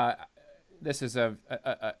 this is a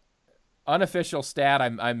unofficial stat.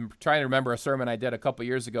 I'm trying to remember a sermon I did a couple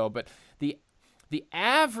years ago, but the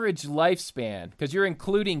average lifespan, because you're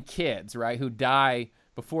including kids, right, who die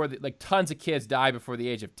before tons of kids die before the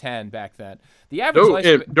age of 10 back then. The average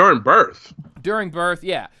lifespan during birth,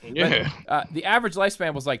 yeah. But, the average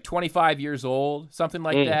lifespan was like 25 years old, something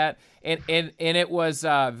like that, and it was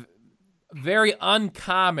very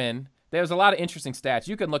uncommon. There was a lot of interesting stats.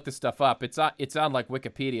 You can look this stuff up. It's on like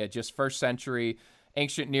Wikipedia, just first century,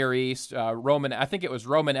 ancient Near East, Roman. I think it was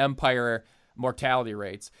Roman Empire mortality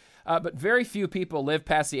rates. But very few people live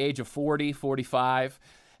past the age of 40, 45.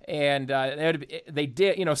 And they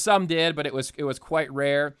did, some did, but it was quite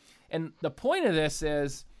rare. And the point of this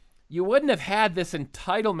is you wouldn't have had this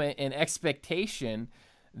entitlement and expectation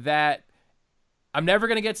that I'm never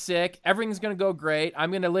going to get sick. Everything's going to go great.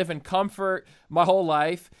 I'm going to live in comfort my whole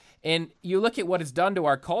life. And you look at what it's done to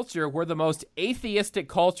our culture. We're the most atheistic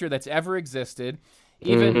culture that's ever existed.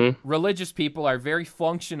 Even religious people are very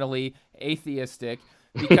functionally atheistic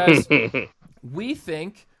because we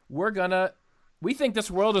think this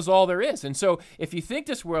world is all there is. And so if you think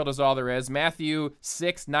this world is all there is, Matthew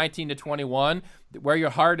 6:19-21, where your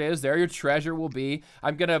heart is, there your treasure will be.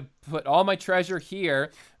 I'm going to put all my treasure here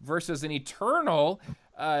versus an eternal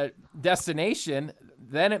destination.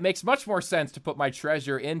 Then it makes much more sense to put my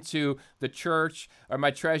treasure into the church or my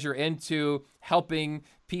treasure into helping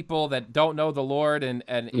people that don't know the Lord and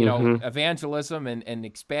evangelism and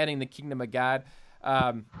expanding the kingdom of God.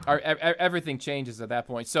 Everything changes at that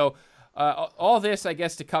point. So all this, I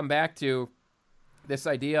guess, to come back to this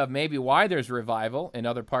idea of maybe why there's revival in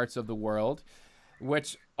other parts of the world,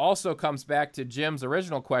 which also comes back to Jim's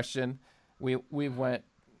original question. We went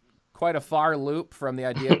quite a far loop from the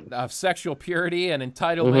idea of sexual purity and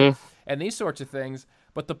entitlement and these sorts of things.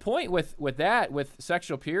 But the point with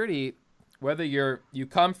sexual purity, whether you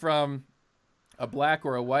come from a black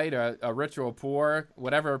or a white, a rich or a poor,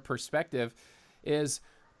 whatever perspective, is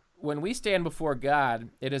when we stand before God,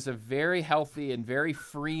 it is a very healthy and very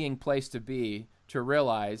freeing place to be, to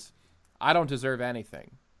realize I don't deserve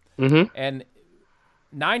anything. And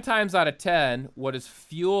 9 times out of 10, what is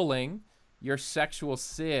fueling your sexual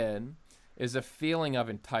sin is a feeling of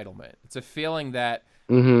entitlement. It's a feeling that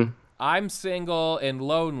I'm single and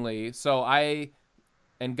lonely,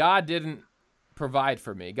 and God didn't provide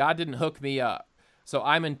for me. God didn't hook me up. So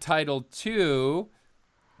I'm entitled to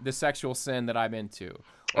the sexual sin that I'm into.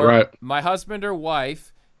 Or my husband or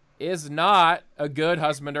wife is not a good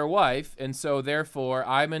husband or wife, and so therefore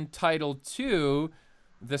I'm entitled to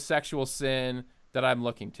the sexual sin that I'm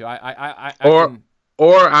looking to.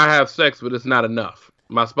 Or I have sex, but it's not enough.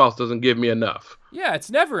 My spouse doesn't give me enough. Yeah, it's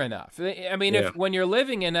never enough. I mean, when you're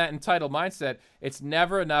living in that entitled mindset, it's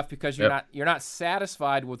never enough because you're not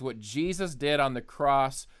satisfied with what Jesus did on the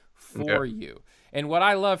cross for you. And what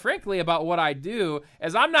I love, frankly, about what I do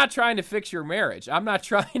is I'm not trying to fix your marriage. I'm not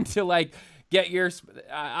trying to get your.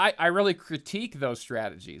 I really critique those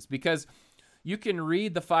strategies because you can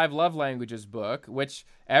read the 5 Love Languages book, which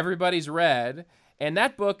everybody's read, and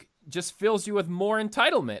that book just fills you with more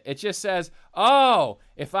entitlement. It just says, "Oh,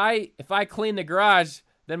 if I clean the garage,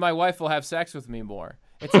 then my wife will have sex with me more."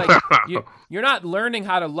 It's like you're not learning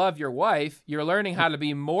how to love your wife. You're learning how to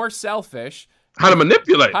be more selfish, How to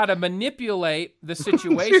manipulate. How to manipulate the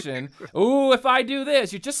situation. Ooh, if I do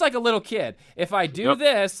this, you're just like a little kid. If I do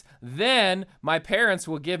this, then my parents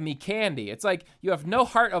will give me candy. It's like you have no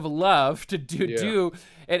heart of love to do.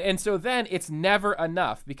 And so then it's never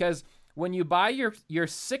enough, because when you buy your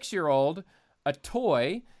 6-year-old a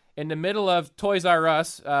toy in the middle of Toys R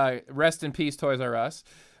Us, rest in peace, Toys R Us.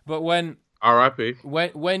 But when R.I.P.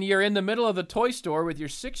 When you're in the middle of the toy store with your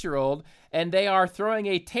 6-year-old and they are throwing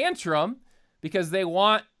a tantrum because they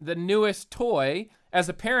want the newest toy, as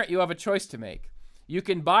a parent, you have a choice to make. You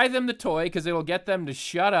can buy them the toy because it'll get them to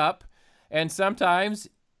shut up, and sometimes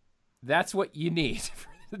that's what you need for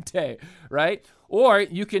the day, right? Or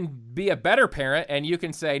you can be a better parent and you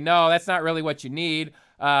can say, no, that's not really what you need.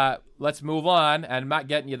 Let's move on, and I'm not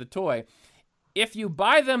getting you the toy. If you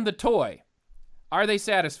buy them the toy, are they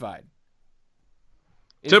satisfied?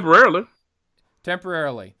 Temporarily.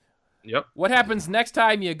 Yep. What happens next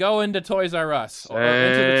time you go into Toys R Us or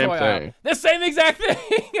into the toy aisle? The same exact thing.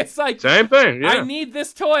 It's like, same thing. Yeah. I need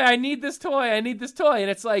this toy. I need this toy. I need this toy. And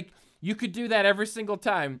it's like, you could do that every single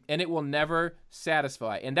time and it will never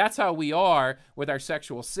satisfy. And that's how we are with our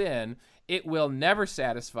sexual sin. It will never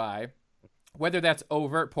satisfy, whether that's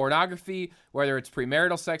overt pornography, whether it's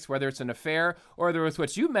premarital sex, whether it's an affair, or whether it's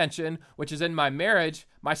what you mentioned, which is in my marriage,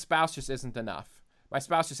 my spouse just isn't enough. My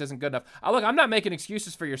spouse just isn't good enough. Look, I'm not making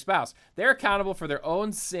excuses for your spouse. They're accountable for their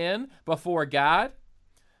own sin before God,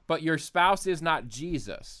 but your spouse is not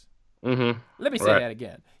Jesus. Mm-hmm. Let me say that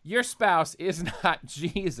again. Your spouse is not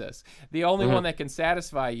Jesus. The only one that can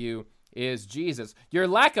satisfy you is Jesus. Your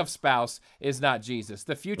lack of spouse is not Jesus.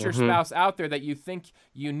 The future spouse out there that you think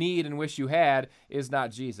you need and wish you had is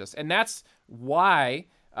not Jesus. And that's why,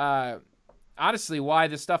 honestly, why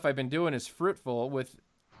this stuff I've been doing is fruitful with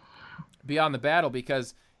Beyond the Battle,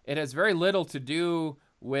 because it has very little to do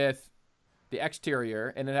with the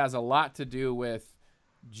exterior, and it has a lot to do with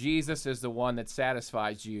Jesus is the one that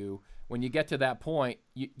satisfies you. When you get to that point,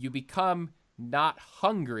 you become not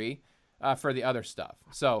hungry for the other stuff.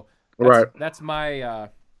 So that's my,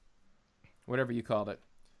 whatever you called it.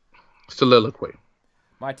 Soliloquy.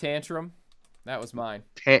 My tantrum. That was mine.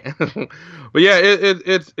 But yeah,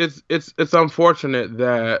 it's unfortunate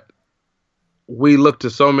that we look to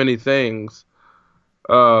so many things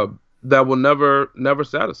that will never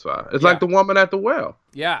satisfy. It's like the woman at the well.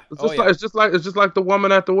 Yeah. It's just like the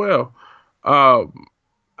woman at the well.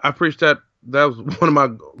 I preached that was one of my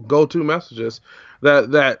go-to messages,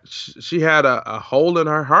 that she had a hole in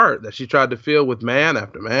her heart that she tried to fill with man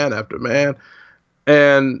after man after man,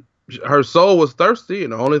 and her soul was thirsty,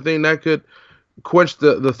 and the only thing that could quench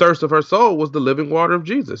the thirst of her soul was the living water of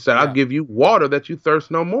Jesus. Said, I'll give you water that you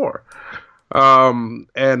thirst no more. And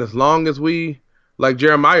as long as we, like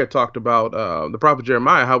Jeremiah talked about, the prophet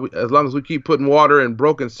Jeremiah, as long as we keep putting water in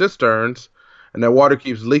broken cisterns and that water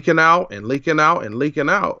keeps leaking out and leaking out and leaking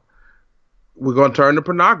out, we're going to turn to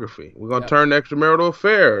pornography. We're going to turn to extramarital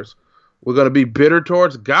affairs. We're going to be bitter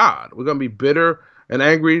towards God. We're going to be bitter and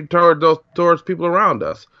angry towards people around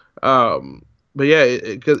us. But yeah,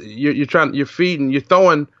 because you're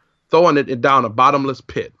throwing it down a bottomless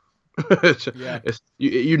pit.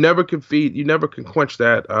 You never can feed. You never can quench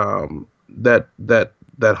that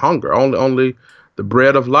hunger. Only the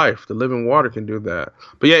bread of life, the living water, can do that.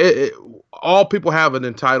 But yeah, all people have an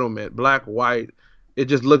entitlement, black, white. It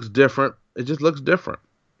just looks different.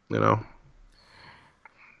 You know.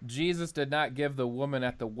 Jesus did not give the woman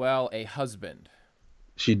at the well a husband.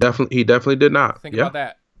 He definitely did not. Think about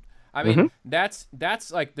that. I mean, that's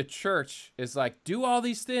like the church is like, do all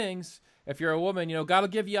these things. If you're a woman, God will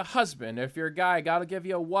give you a husband. If you're a guy, God will give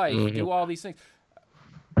you a wife. Do all these things.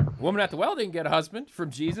 Woman at the well didn't get a husband from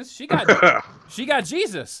Jesus. She got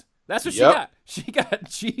Jesus. That's what she got. She got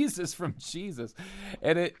Jesus from Jesus.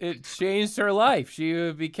 And it changed her life.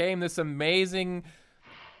 She became this amazing...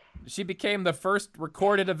 She became the first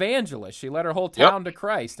recorded evangelist. She led her whole town to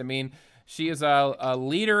Christ. I mean, she is a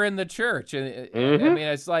leader in the church. And I mean,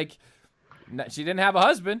 it's like... She didn't have a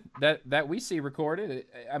husband that we see recorded.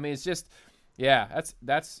 I mean, it's just,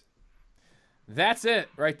 that's it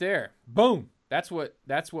right there. Boom. That's what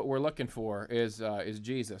we're looking for is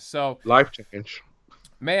Jesus. So life change.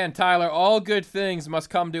 Man, Tyler, all good things must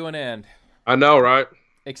come to an end. I know, right?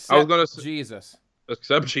 Except Jesus.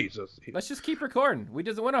 Except Jesus. Let's just keep recording. We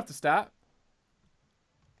don't have to stop.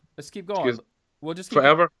 Let's keep going. We'll just keep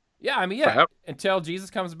forever. Yeah, I mean, forever. Until Jesus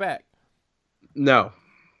comes back. No.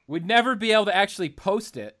 We'd never be able to actually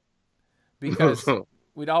post it because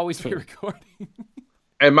we'd always be recording.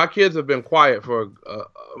 And my kids have been quiet for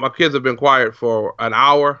an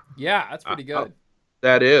hour. Yeah, that's pretty good.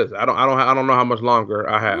 That is. I don't know how much longer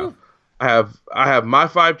I have. I have my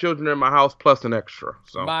 5 children in my house plus an extra.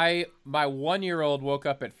 So My 1-year-old woke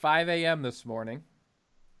up at 5 a.m. this morning.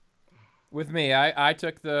 With me, I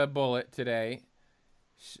took the bullet today.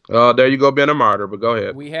 there you go, being a martyr. But go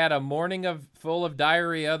ahead. We had a morning full of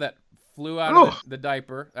diarrhea that flew out of the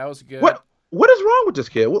diaper. That was good. What is wrong with this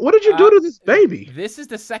kid? What did you do to this baby? This is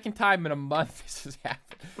the second time in a month this has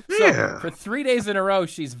happened. Yeah. So for 3 days in a row,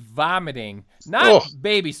 she's vomiting. Not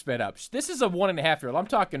baby spit up. This is a 1.5-year-old. I'm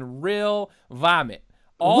talking real vomit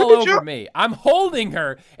all over me. I'm holding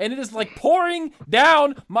her, and it is like pouring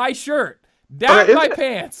down my shirt, down my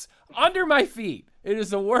pants, under my feet. It is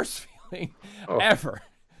the worst feeling ever.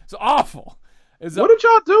 It's awful. What did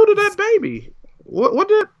y'all do to that baby? What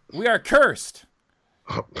did? We are cursed.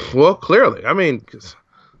 Well, clearly. I mean,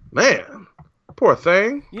 man, poor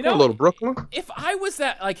thing. You know, poor little Brooklyn. If I was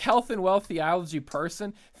that like health and wealth theology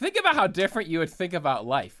person, think about how different you would think about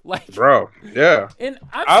life. Like, bro, yeah. And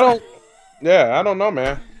I don't know,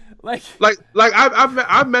 man. Like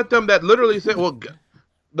I've met them that literally say, well,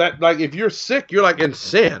 that like if you're sick, you're like in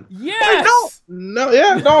sin. Yes.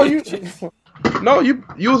 Like, no, you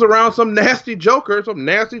was around some nasty joker. Some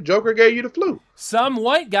nasty joker gave you the flu. Some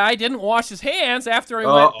white guy didn't wash his hands after he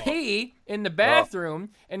went pee in the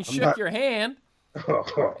bathroom and shook your hand,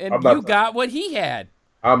 and you got what he had.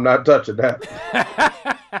 I'm not touching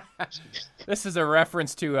that. This is a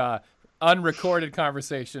reference to unrecorded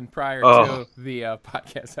conversation prior to the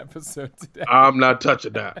podcast episode today. I'm not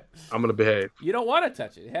touching that. I'm gonna behave. You don't want to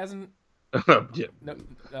touch it. It hasn't.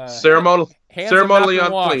 Ceremonially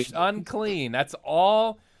unclean. That's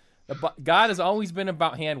all. God has always been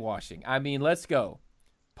about hand washing. I mean, let's go.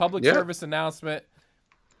 Public service announcement.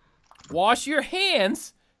 Wash your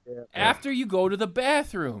hands after you go to the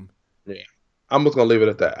bathroom. Yeah. I'm just going to leave it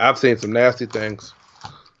at that. I've seen some nasty things.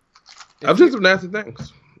 I'm just going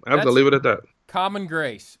to leave it at that. Common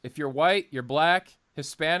grace. If you're white, you're black,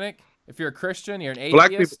 Hispanic. If you're a Christian, you're an atheist.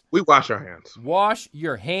 Black people, we wash our hands. Wash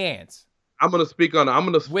your hands. I'm going to speak on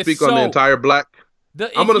the entire black.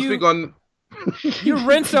 I'm going to speak on. You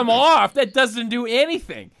rinse them off. That doesn't do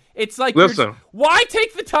anything. It's like, why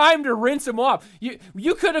take the time to rinse him off?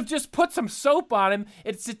 You could have just put some soap on him.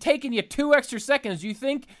 It's taken you 2 extra seconds. You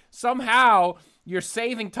think somehow you're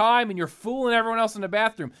saving time and you're fooling everyone else in the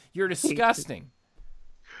bathroom. You're disgusting.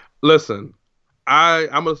 Listen, I'm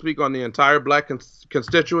going to speak on the entire black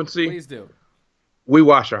constituency. Please do. We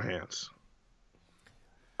wash our hands.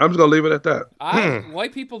 I'm just going to leave it at that.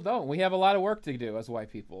 White people don't. We have a lot of work to do as white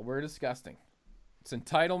people. We're disgusting. It's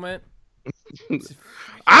entitlement.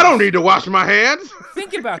 I don't need to wash my hands.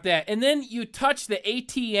 Think about that. And then you touch the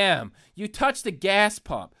ATM. You touch the gas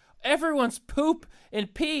pump. Everyone's poop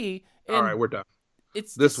and pee. And all right, we're done.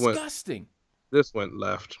 It's disgusting. This went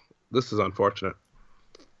left. This is unfortunate.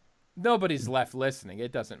 Nobody's left listening.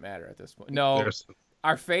 It doesn't matter at this point. No,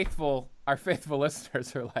 our faithful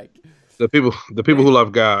listeners are like the people who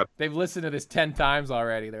love God. They've listened to this 10 times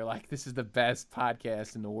already. They're like, this is the best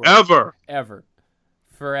podcast in the world ever.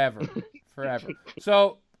 Forever.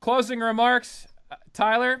 So, closing remarks,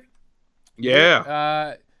 Tyler.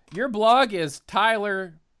 Yeah. Your blog is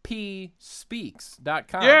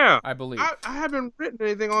tylerpspeaks.com. Yeah, I believe. I haven't written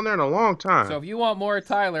anything on there in a long time. So if you want more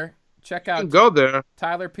Tyler, check out. Go there.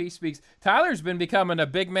 Tyler P. Speaks. Tyler's been becoming a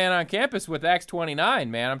big man on campus with Acts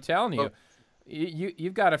 29, man. I'm telling you.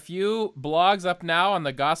 You've got a few blogs up now on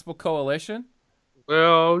the Gospel Coalition.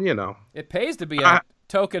 Well, you know. It pays to be a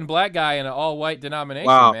token black guy in an all-white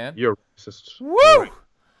denomination, man. You're racist. Woo!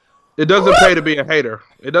 It doesn't pay to be a hater.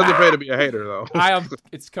 It doesn't pay to be a hater, though.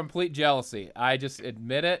 It's complete jealousy. I just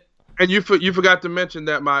admit it. And you forgot to mention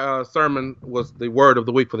that my sermon was the word of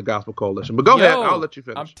the week for the Gospel Coalition. But go ahead. I'll let you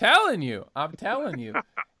finish. I'm telling you.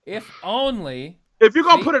 If only... If you're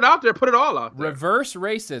going to put it out there, put it all out there. Reverse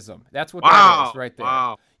racism. That's what that is right there.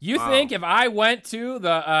 Wow. You think if I went to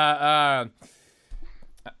the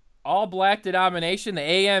all-black denomination, the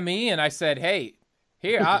AME, and I said, hey,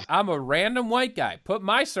 here, I'm a random white guy. Put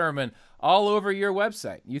my sermon all over your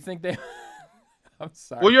website. You think they... I'm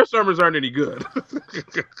sorry. Well, your sermons aren't any good.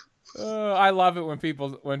 I love it when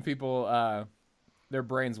people their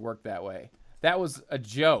brains work that way. That was a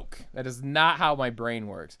joke. That is not how my brain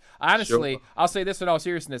works. Honestly, sure. I'll say this in all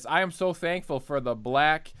seriousness. I am so thankful for the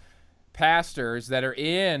black pastors that are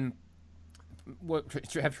in what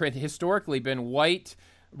have historically been white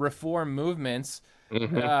reform movements.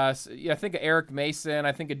 Mm-hmm. I think of Eric Mason.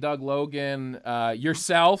 I think of Doug Logan,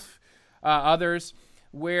 yourself, others,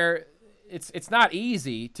 where it's not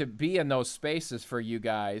easy to be in those spaces for you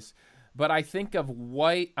guys. But I think of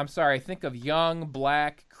young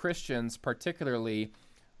black Christians particularly,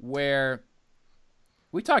 where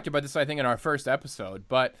we talked about this, I think, in our first episode,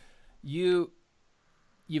 but you've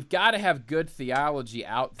got to have good theology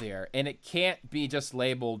out there, and it can't be just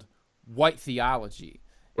labeled white theology.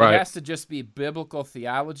 It has to just be biblical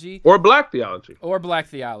theology. Or black theology. Or black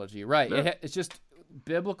theology, right. Yeah. It's just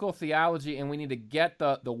biblical theology, and we need to get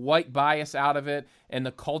the white bias out of it and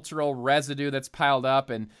the cultural residue that's piled up,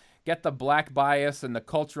 and get the black bias and the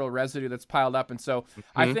cultural residue that's piled up. And so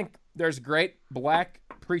I think there's great black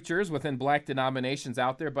preachers within black denominations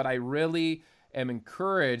out there, but I really am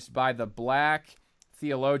encouraged by the black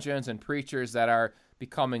theologians and preachers that are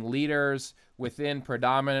becoming leaders within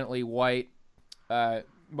predominantly white,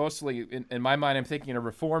 mostly in my mind, I'm thinking of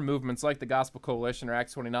reform movements like the Gospel Coalition or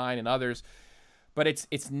Acts 29 and others. But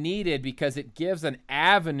it's needed because it gives an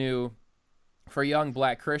avenue for young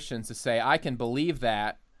black Christians to say, I can believe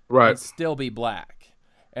that and still be black.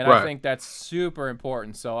 And I think that's super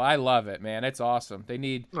important. So I love it, man. It's awesome. They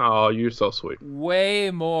need you're so sweet.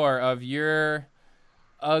 Way more of your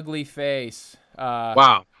ugly face.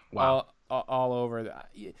 Wow. All over that.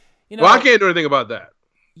 You know, well, I can't do anything about that.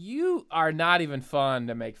 You are not even fun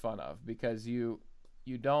to make fun of because you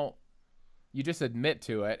just admit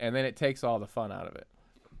to it, and then it takes all the fun out of it.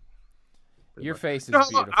 Your face is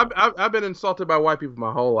beautiful. I've been insulted by white people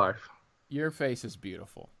my whole life. Your face is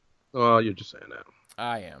beautiful. Well, you're just saying that.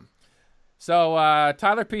 I am. So,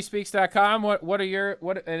 TylerPSpeaks.com. What are your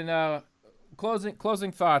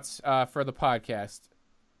closing thoughts for the podcast?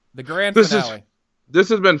 The grand finale. This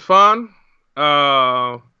has been fun.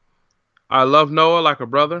 I love Noah like a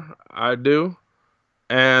brother. I do,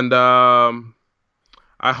 and I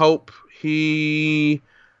hope he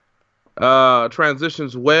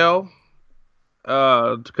transitions well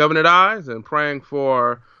to Covenant Eyes, and praying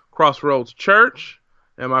for Crossroads Church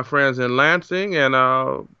and my friends in Lansing, and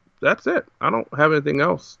that's it. I don't have anything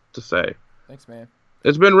else to say. Thanks, man.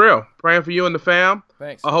 It's been real. Praying for you and the fam.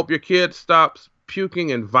 Thanks. I hope your kid stops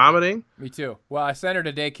puking and vomiting. Me too. Well, I sent her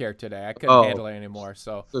to daycare today. I couldn't handle it anymore.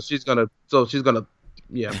 So she's gonna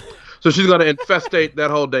infestate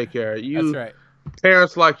that whole daycare. That's right.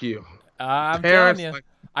 Parents like you. I'm telling you,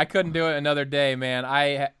 I couldn't do it another day,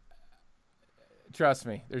 man. Trust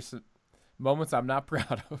me. There's moments I'm not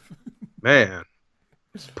proud of. Man,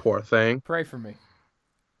 poor thing. Pray for me.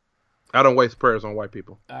 I don't waste prayers on white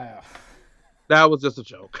people. That was just a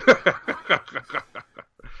joke.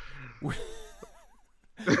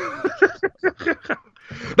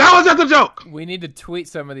 That was just a joke. We need to tweet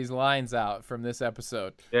some of these lines out from this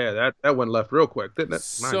episode. Yeah, that went left real quick, didn't it?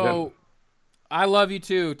 So, I love you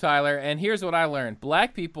too, Tyler. And here's what I learned: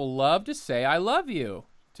 black people love to say "I love you"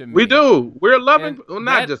 to me. We do. We're loving,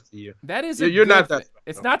 not just to you. That is you're not that.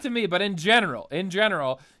 It's not to me, but in general,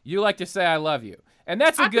 you like to say "I love you," and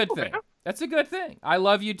that's a good thing. That's a good thing. I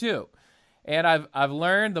love you too. And I've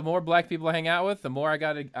learned the more black people I hang out with, the more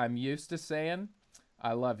I'm used to saying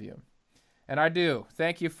I love you. And I do.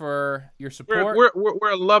 Thank you for your support.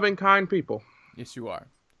 We're a loving, kind people. Yes, you are.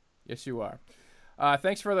 Yes, you are.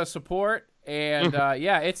 Thanks for the support. And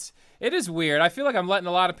it is weird. I feel like I'm letting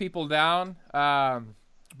a lot of people down.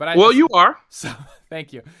 But you are. So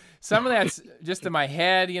thank you. Some of that's just in my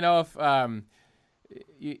head. You know, if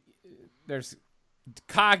there's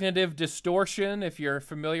cognitive distortion, if you're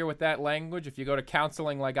familiar with that language, if you go to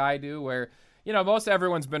counseling like I do, where most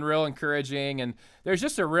everyone's been real encouraging, and there's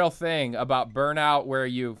just a real thing about burnout where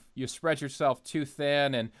you spread yourself too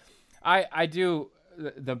thin. And I do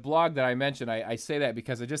the blog that I mentioned, I say that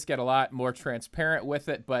because I just get a lot more transparent with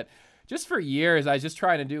it. But just for years, I was just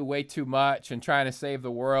trying to do way too much and trying to save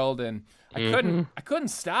the world, and I couldn't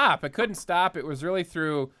stop. It was really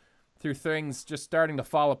through things just starting to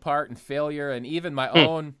fall apart and failure, and even my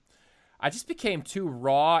own, I just became too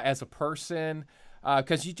raw as a person,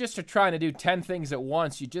 because you just are trying to do 10 things at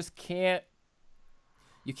once. You just can't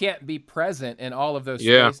be present in all of those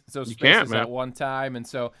spaces at one time. And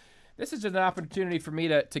so this is just an opportunity for me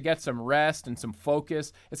to get some rest and some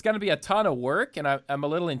focus. It's going to be a ton of work, and I'm a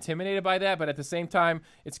little intimidated by that, but at the same time,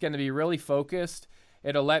 it's going to be really focused.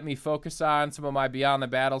 It'll let me focus on some of my Beyond the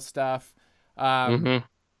Battle stuff.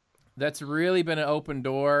 That's really been an open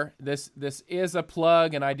door. This is a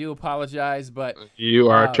plug, and I do apologize, but you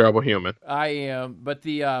are a terrible human. I am. But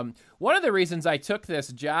the one of the reasons I took this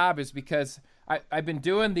job is because I've been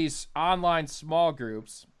doing these online small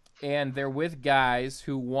groups, and they're with guys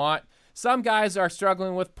who want. Some guys are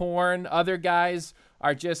struggling with porn. Other guys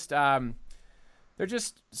are just they're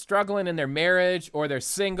just struggling in their marriage, or they're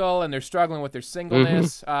single and they're struggling with their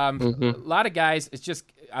singleness. A lot of guys, it's just.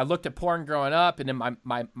 I looked at porn growing up, and in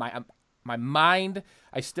my mind,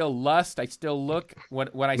 I still lust. I still look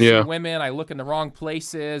when I see women. I look in the wrong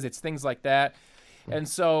places. It's things like that, and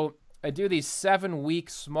so I do these 7-week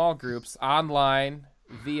small groups online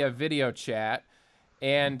via video chat.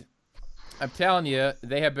 And I'm telling you,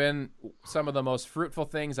 they have been some of the most fruitful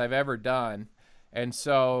things I've ever done. And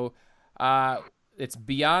so it's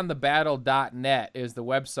beyondthebattle.net is the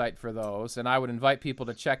website for those, and I would invite people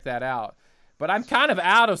to check that out. But I'm kind of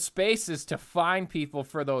out of spaces to find people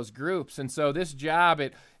for those groups, and so this job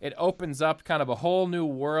it opens up kind of a whole new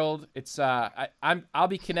world. It's I'll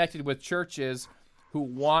be connected with churches who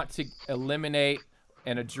want to eliminate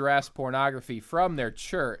and address pornography from their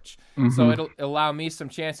church. So it'll allow me some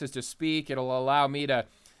chances to speak. It'll allow me to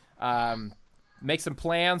make some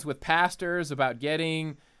plans with pastors about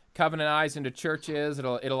getting Covenant Eyes into churches.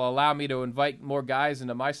 It'll allow me to invite more guys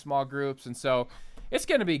into my small groups, and so it's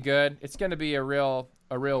going to be good. It's going to be a real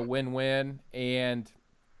win-win. And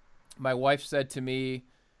my wife said to me,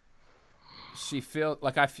 she feels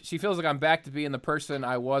like I'm back to being the person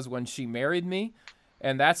I was when she married me,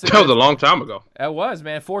 and that was a long time ago. It was,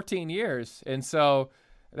 man, 14 years, and so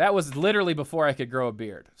that was literally before I could grow a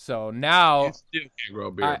beard. So now you still can't grow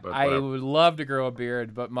a beard. I would love to grow a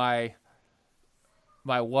beard, but my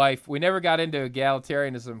wife, we never got into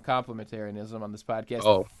egalitarianism, complementarianism on this podcast.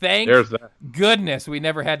 Oh, thank that. goodness we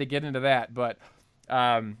never had to get into that. But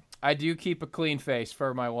I do keep a clean face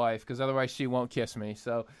for my wife because otherwise she won't kiss me.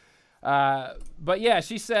 So, but yeah,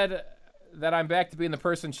 she said that I'm back to being the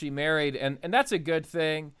person she married, and that's a good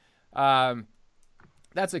thing.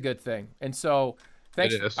 That's a good thing. And so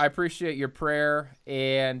thanks. I appreciate your prayer.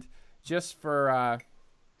 And just for,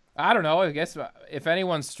 I don't know, I guess if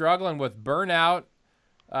anyone's struggling with burnout,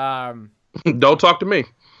 don't talk to me.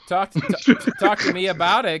 Talk to me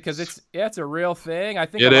about it because it's a real thing. I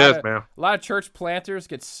think man. A lot of church planters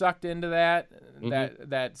get sucked into that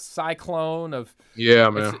cyclone of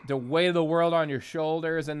man, the weight of the world on your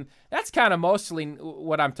shoulders, and that's kind of mostly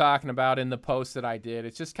what I'm talking about in the post that I did.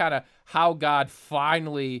 It's just kind of how God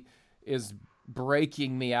finally is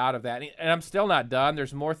breaking me out of that, and I'm still not done.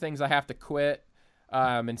 There's more things I have to quit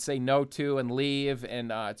and say no to and leave,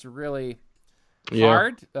 and it's really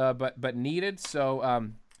hard, but needed. So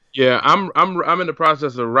I'm in the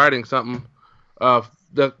process of writing something for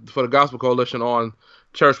the Gospel Coalition on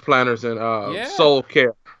church planners and soul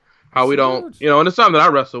care. How we don't, and it's something that I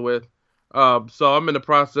wrestle with. So I'm in the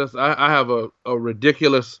process. I have a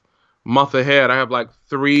ridiculous month ahead. I have like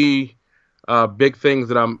 3 big things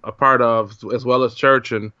that I'm a part of, as well as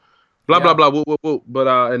church and blah blah blah. Woo, woo, woo.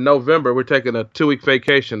 But in November we're taking a 2-week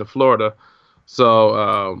vacation to Florida.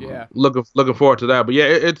 So looking forward to that. But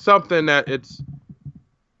it's something that it's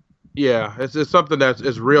something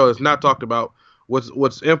that's real. It's not talked about.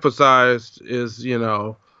 What's emphasized is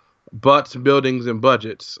butts, buildings, and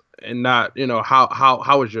budgets, and not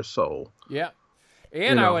how is your soul. Yeah,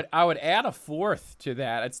 and I would add a 4th to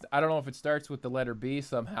that. I don't know if it starts with the letter B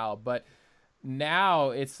somehow, but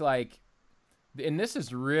now it's like, and this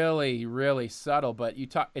is really really subtle, but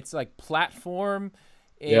it's like platform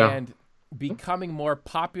and becoming more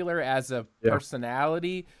popular as a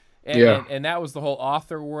personality. And that was the whole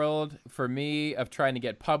author world for me, of trying to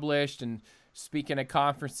get published and speaking at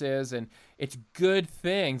conferences, and it's good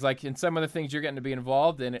things. Like in some of the things you're getting to be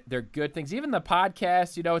involved in, they're good things. Even the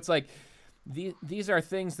podcast, it's like these are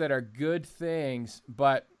things that are good things,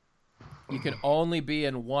 but you can only be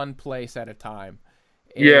in one place at a time.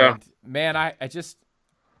 And man,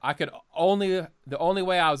 the only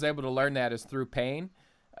way I was able to learn that is through pain.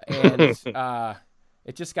 And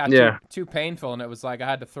it just got too painful, and it was like I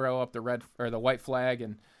had to throw up the red or the white flag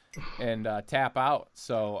and tap out.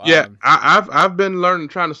 So I've been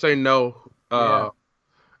trying to say no. I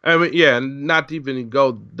mean, not to even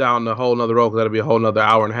go down the whole nother road, because that'll be a whole nother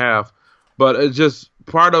hour and a half. But it's just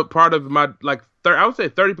part of my I would say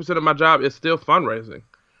 30% of my job is still fundraising,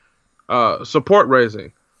 support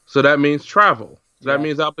raising. So that means travel. That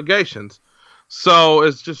means obligations. So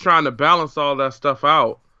it's just trying to balance all that stuff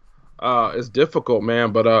out. It's difficult,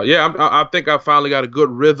 man. But I think I finally got a good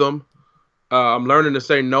rhythm. I'm learning to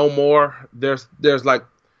say no more. There's like,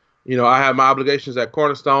 I have my obligations at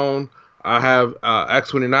Cornerstone. I have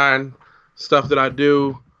X29 stuff that I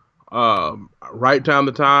do, right time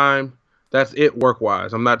to time. That's it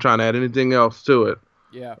work-wise. I'm not trying to add anything else to it.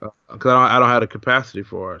 Yeah. Because I don't have the capacity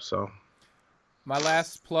for it. So. My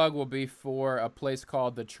last plug will be for a place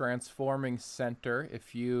called the Transforming Center.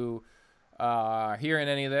 If you hearing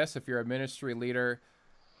any of this, if you're a ministry leader,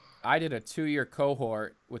 I did a 2-year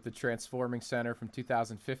cohort with the Transforming Center from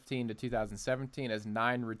 2015 to 2017 as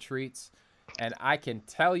 9 retreats, and I can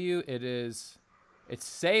tell you it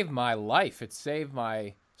saved my life. It saved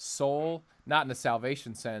my soul, not in a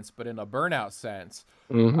salvation sense, but in a burnout sense.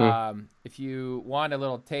 If you want a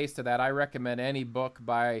little taste of that, I recommend any book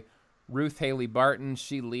by Ruth Haley Barton.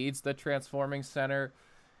 She leads the Transforming Center.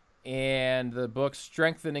 And the book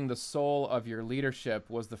Strengthening the Soul of Your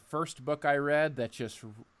Leadership was the first book I read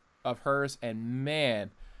of hers. And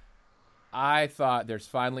man, I thought there's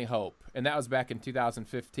finally hope. And that was back in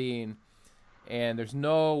 2015. And there's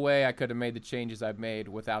no way I could have made the changes I've made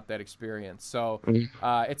without that experience. So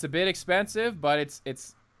it's a bit expensive, but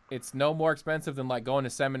it's no more expensive than like going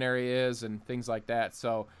to seminary is and things like that.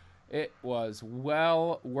 So it was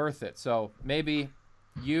well worth it. So maybe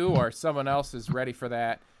you or someone else is ready for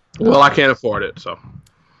that. Well, I can't afford it, so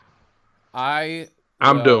I'm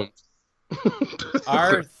doomed.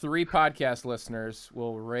 Our 3 podcast listeners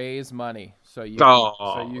will raise money so you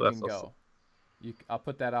can go. I'll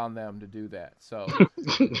put that on them to do that. So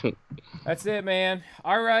that's it, man.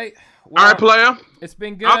 All right. Well, all right, player. It's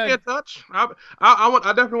been good. I'll get in touch. I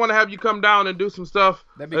definitely want to have you come down and do some stuff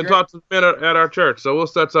and talk to men at our church. So we'll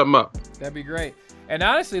set something up. That'd be great. And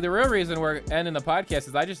honestly, the real reason we're ending the podcast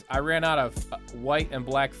is I ran out of white and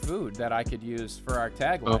black food that I could use for our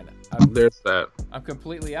tagline. There's that. I'm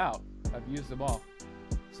completely out. I've used them all.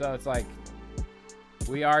 So it's like,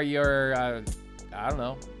 we are your, I don't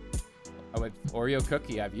know, Oreo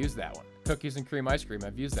cookie. I've used that one. Cookies and cream ice cream.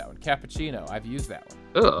 I've used that one. Cappuccino. I've used that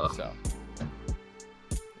one. Ugh. So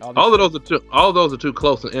all of those are too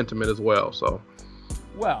close and intimate as well. So.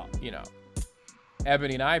 Well,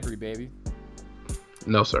 ebony and ivory, baby.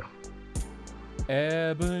 No, sir.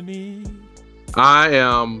 Ebony. I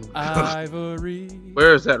am. Ivory.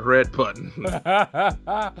 Where's that red button? That's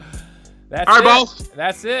all right, boss.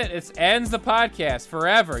 That's it. It ends the podcast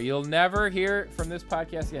forever. You'll never hear from this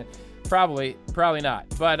podcast again. Probably not.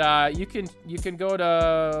 But you can go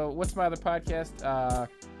to what's my other podcast?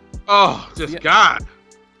 God.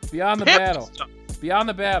 Beyond the Battle. Beyond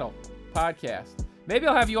the Battle podcast. Maybe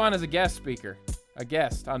I'll have you on as a guest speaker. A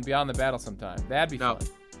guest on Beyond the Battle sometime. That'd be fun.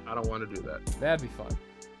 I don't want to do that. That'd be fun.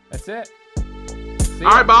 That's it.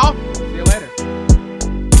 All right, ball. See you later.